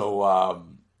 So,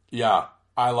 yeah,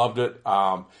 I loved it.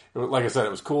 Like I said,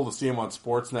 it was cool to see him on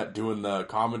Sportsnet doing the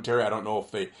commentary. I don't know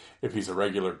if he's a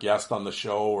regular guest on the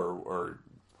show or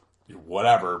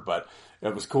whatever, but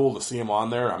it was cool to see him on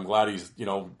there. I'm glad he's,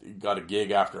 got a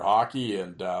gig after hockey,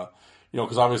 and,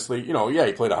 because obviously, he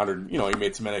played 100, he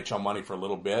made some NHL money for a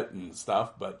little bit and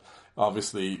stuff, but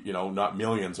obviously, not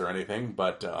millions or anything,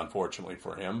 but, unfortunately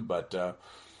for him, but,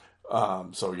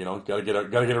 so, gotta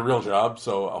get a real job.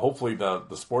 So hopefully the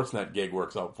Sportsnet gig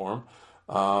works out for him.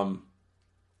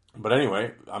 But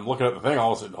anyway, I'm looking at the thing,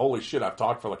 all of a sudden, holy shit, I've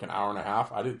talked for like an hour and a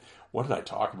half. What did I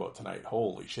talk about tonight?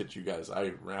 Holy shit, you guys,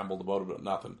 I rambled about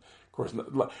nothing. Of course,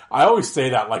 I always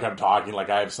say that like I'm talking, like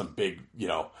I have some big,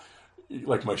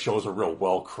 like my shows are real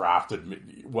well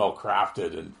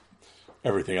crafted and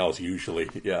everything else usually.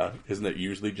 Yeah, isn't it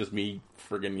usually just me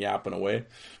friggin' yapping away?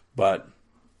 But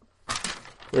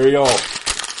there you go.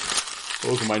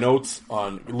 Those are my notes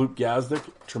on Luke Gazdic.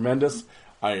 Tremendous.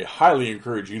 I highly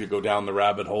encourage you to go down the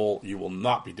rabbit hole. You will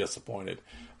not be disappointed.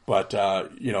 But, I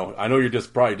know you're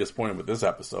just probably disappointed with this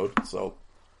episode, so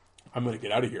I'm going to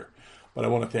get out of here. But I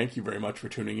want to thank you very much for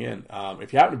tuning in.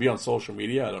 If you happen to be on social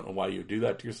media, I don't know why you would do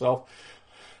that to yourself.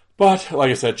 But,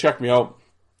 like I said, check me out,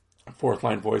 Fourth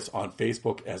Line Voice, on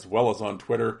Facebook as well as on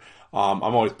Twitter. I'm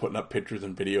always putting up pictures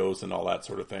and videos and all that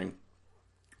sort of thing.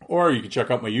 Or you can check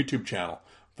out my YouTube channel,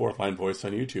 Fourth Line Voice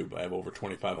on YouTube. I have over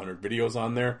 2,500 videos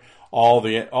on there. All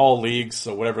leagues,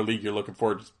 so whatever league you're looking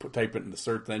for, just type it in the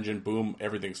search engine, boom,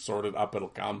 everything's sorted up, it'll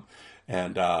come.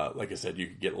 And like I said, you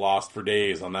could get lost for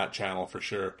days on that channel for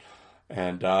sure.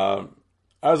 And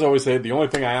as I always say, the only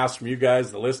thing I ask from you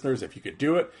guys, the listeners, if you could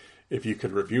do it, if you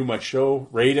could review my show,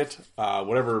 rate it,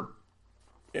 whatever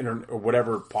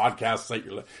podcast site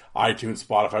you're iTunes,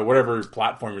 Spotify, whatever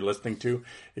platform you're listening to,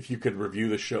 if you could review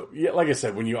the show. Yeah, like I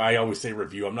said, I always say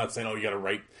review. I'm not saying, you got to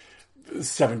write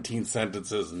 17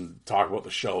 sentences and talk about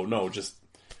the show. No, just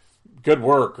good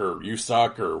work, or you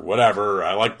suck, or whatever.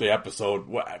 I like the episode,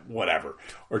 whatever.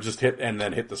 Or just hit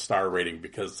the star rating,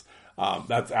 because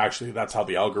that's how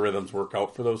the algorithms work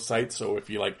out for those sites. So if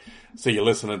you say you're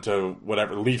listening to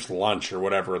whatever, Leafs Lunch or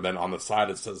whatever, then on the side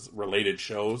it says related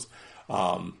shows.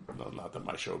 Not that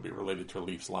my show would be related to a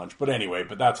Leafs Lunch, but anyway,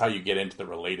 that's how you get into the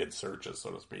related searches, so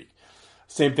to speak.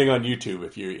 Same thing on YouTube.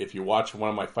 If you watch one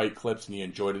of my fight clips and you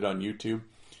enjoyed it on YouTube,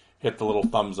 hit the little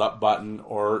thumbs up button,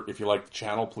 or if you like the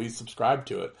channel, please subscribe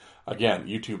to it. Again,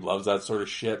 YouTube loves that sort of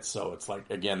shit, so it's like,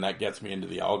 again, that gets me into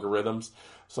the algorithms.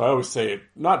 So I always say,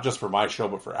 not just for my show,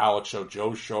 but for Alex Show,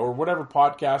 Joe's show, or whatever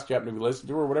podcast you happen to be listening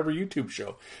to, or whatever YouTube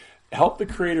show. Help the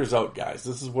creators out, guys.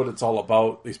 This is what it's all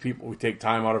about. These people, we take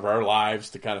time out of our lives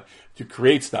to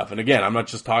create stuff. And again, I'm not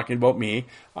just talking about me.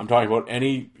 I'm talking about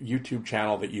any YouTube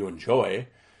channel that you enjoy.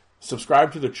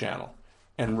 Subscribe to the channel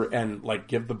and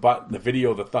give the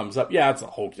video the thumbs up. Yeah, it's a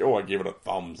whole, I gave it a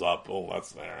thumbs up. Oh,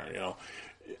 that's there,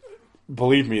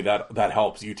 Believe me, that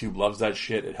helps. YouTube loves that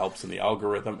shit. It helps in the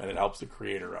algorithm, and it helps the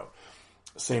creator out.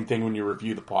 Same thing when you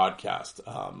review the podcast.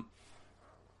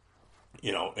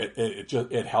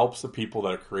 It helps the people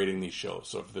that are creating these shows.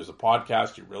 So if there's a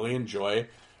podcast you really enjoy,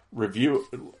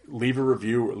 leave a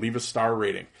review, leave a star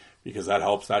rating, because that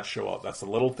helps that show out. That's the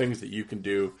little things that you can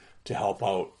do to help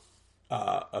out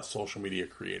a social media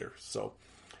creator. So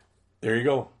there you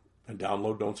go. And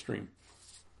download, don't stream.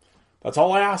 That's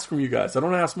all I ask from you guys. I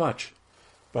don't ask much,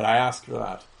 but I ask for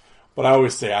that. But I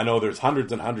always say, I know there's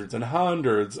hundreds and hundreds and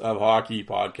hundreds of hockey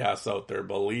podcasts out there.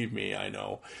 Believe me, I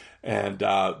know. And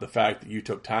the fact that you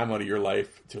took time out of your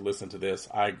life to listen to this,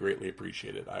 I greatly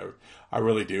appreciate it. I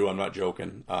really do. I'm not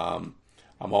joking. I'm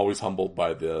always humbled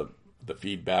by the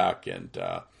feedback and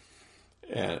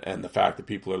the fact that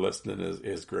people are listening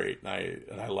is great.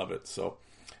 And I love it. So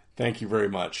thank you very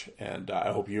much. And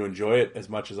I hope you enjoy it as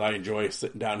much as I enjoy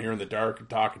sitting down here in the dark and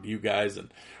talking to you guys and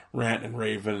ranting and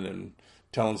raving and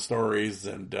telling stories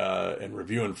and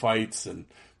reviewing fights and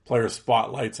player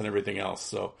spotlights and everything else.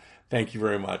 So thank you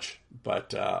very much.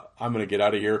 But I'm going to get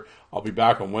out of here. I'll be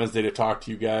back on Wednesday to talk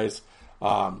to you guys.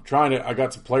 I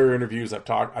got some player interviews. I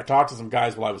talked to some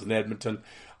guys while I was in Edmonton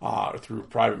through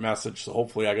private message. So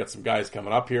hopefully I got some guys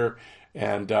coming up here.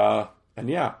 And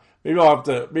yeah, maybe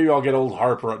I'll get old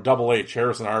Harper, Double H,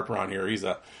 Harrison Harper on here.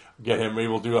 Get him. Maybe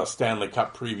we'll do a Stanley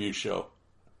Cup preview show.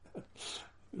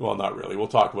 Well, not really. We'll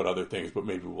talk about other things, but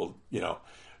maybe we'll,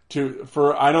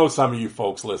 I know some of you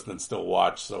folks listening still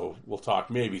watch, so we'll talk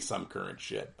maybe some current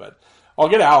shit, but I'll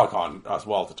get Alec on as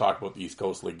well to talk about the East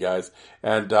Coast League guys.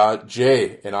 And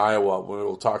Jay in Iowa,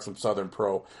 we'll talk some Southern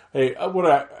Pro. Hey,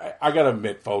 I gotta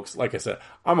admit, folks, like I said,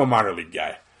 I'm a minor league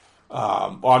guy.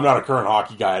 I'm not a current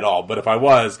hockey guy at all, but if I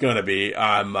was gonna be,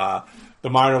 the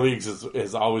minor leagues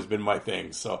has always been my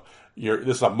thing. So there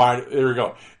we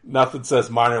go. Nothing says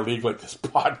minor league like this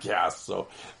podcast. So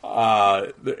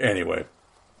anyway,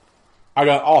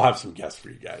 I'll have some guests for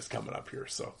you guys coming up here.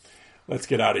 So let's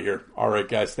get out of here. All right,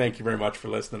 guys. Thank you very much for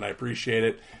listening. I appreciate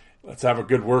it. Let's have a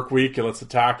good work week and let's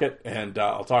attack it. And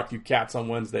I'll talk to you cats on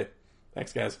Wednesday.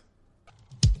 Thanks, guys.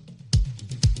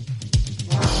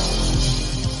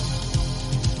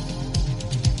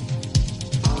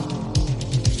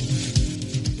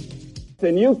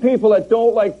 And you people that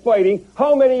don't like fighting,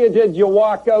 how many of you did you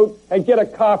walk out and get a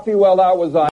coffee while that was on?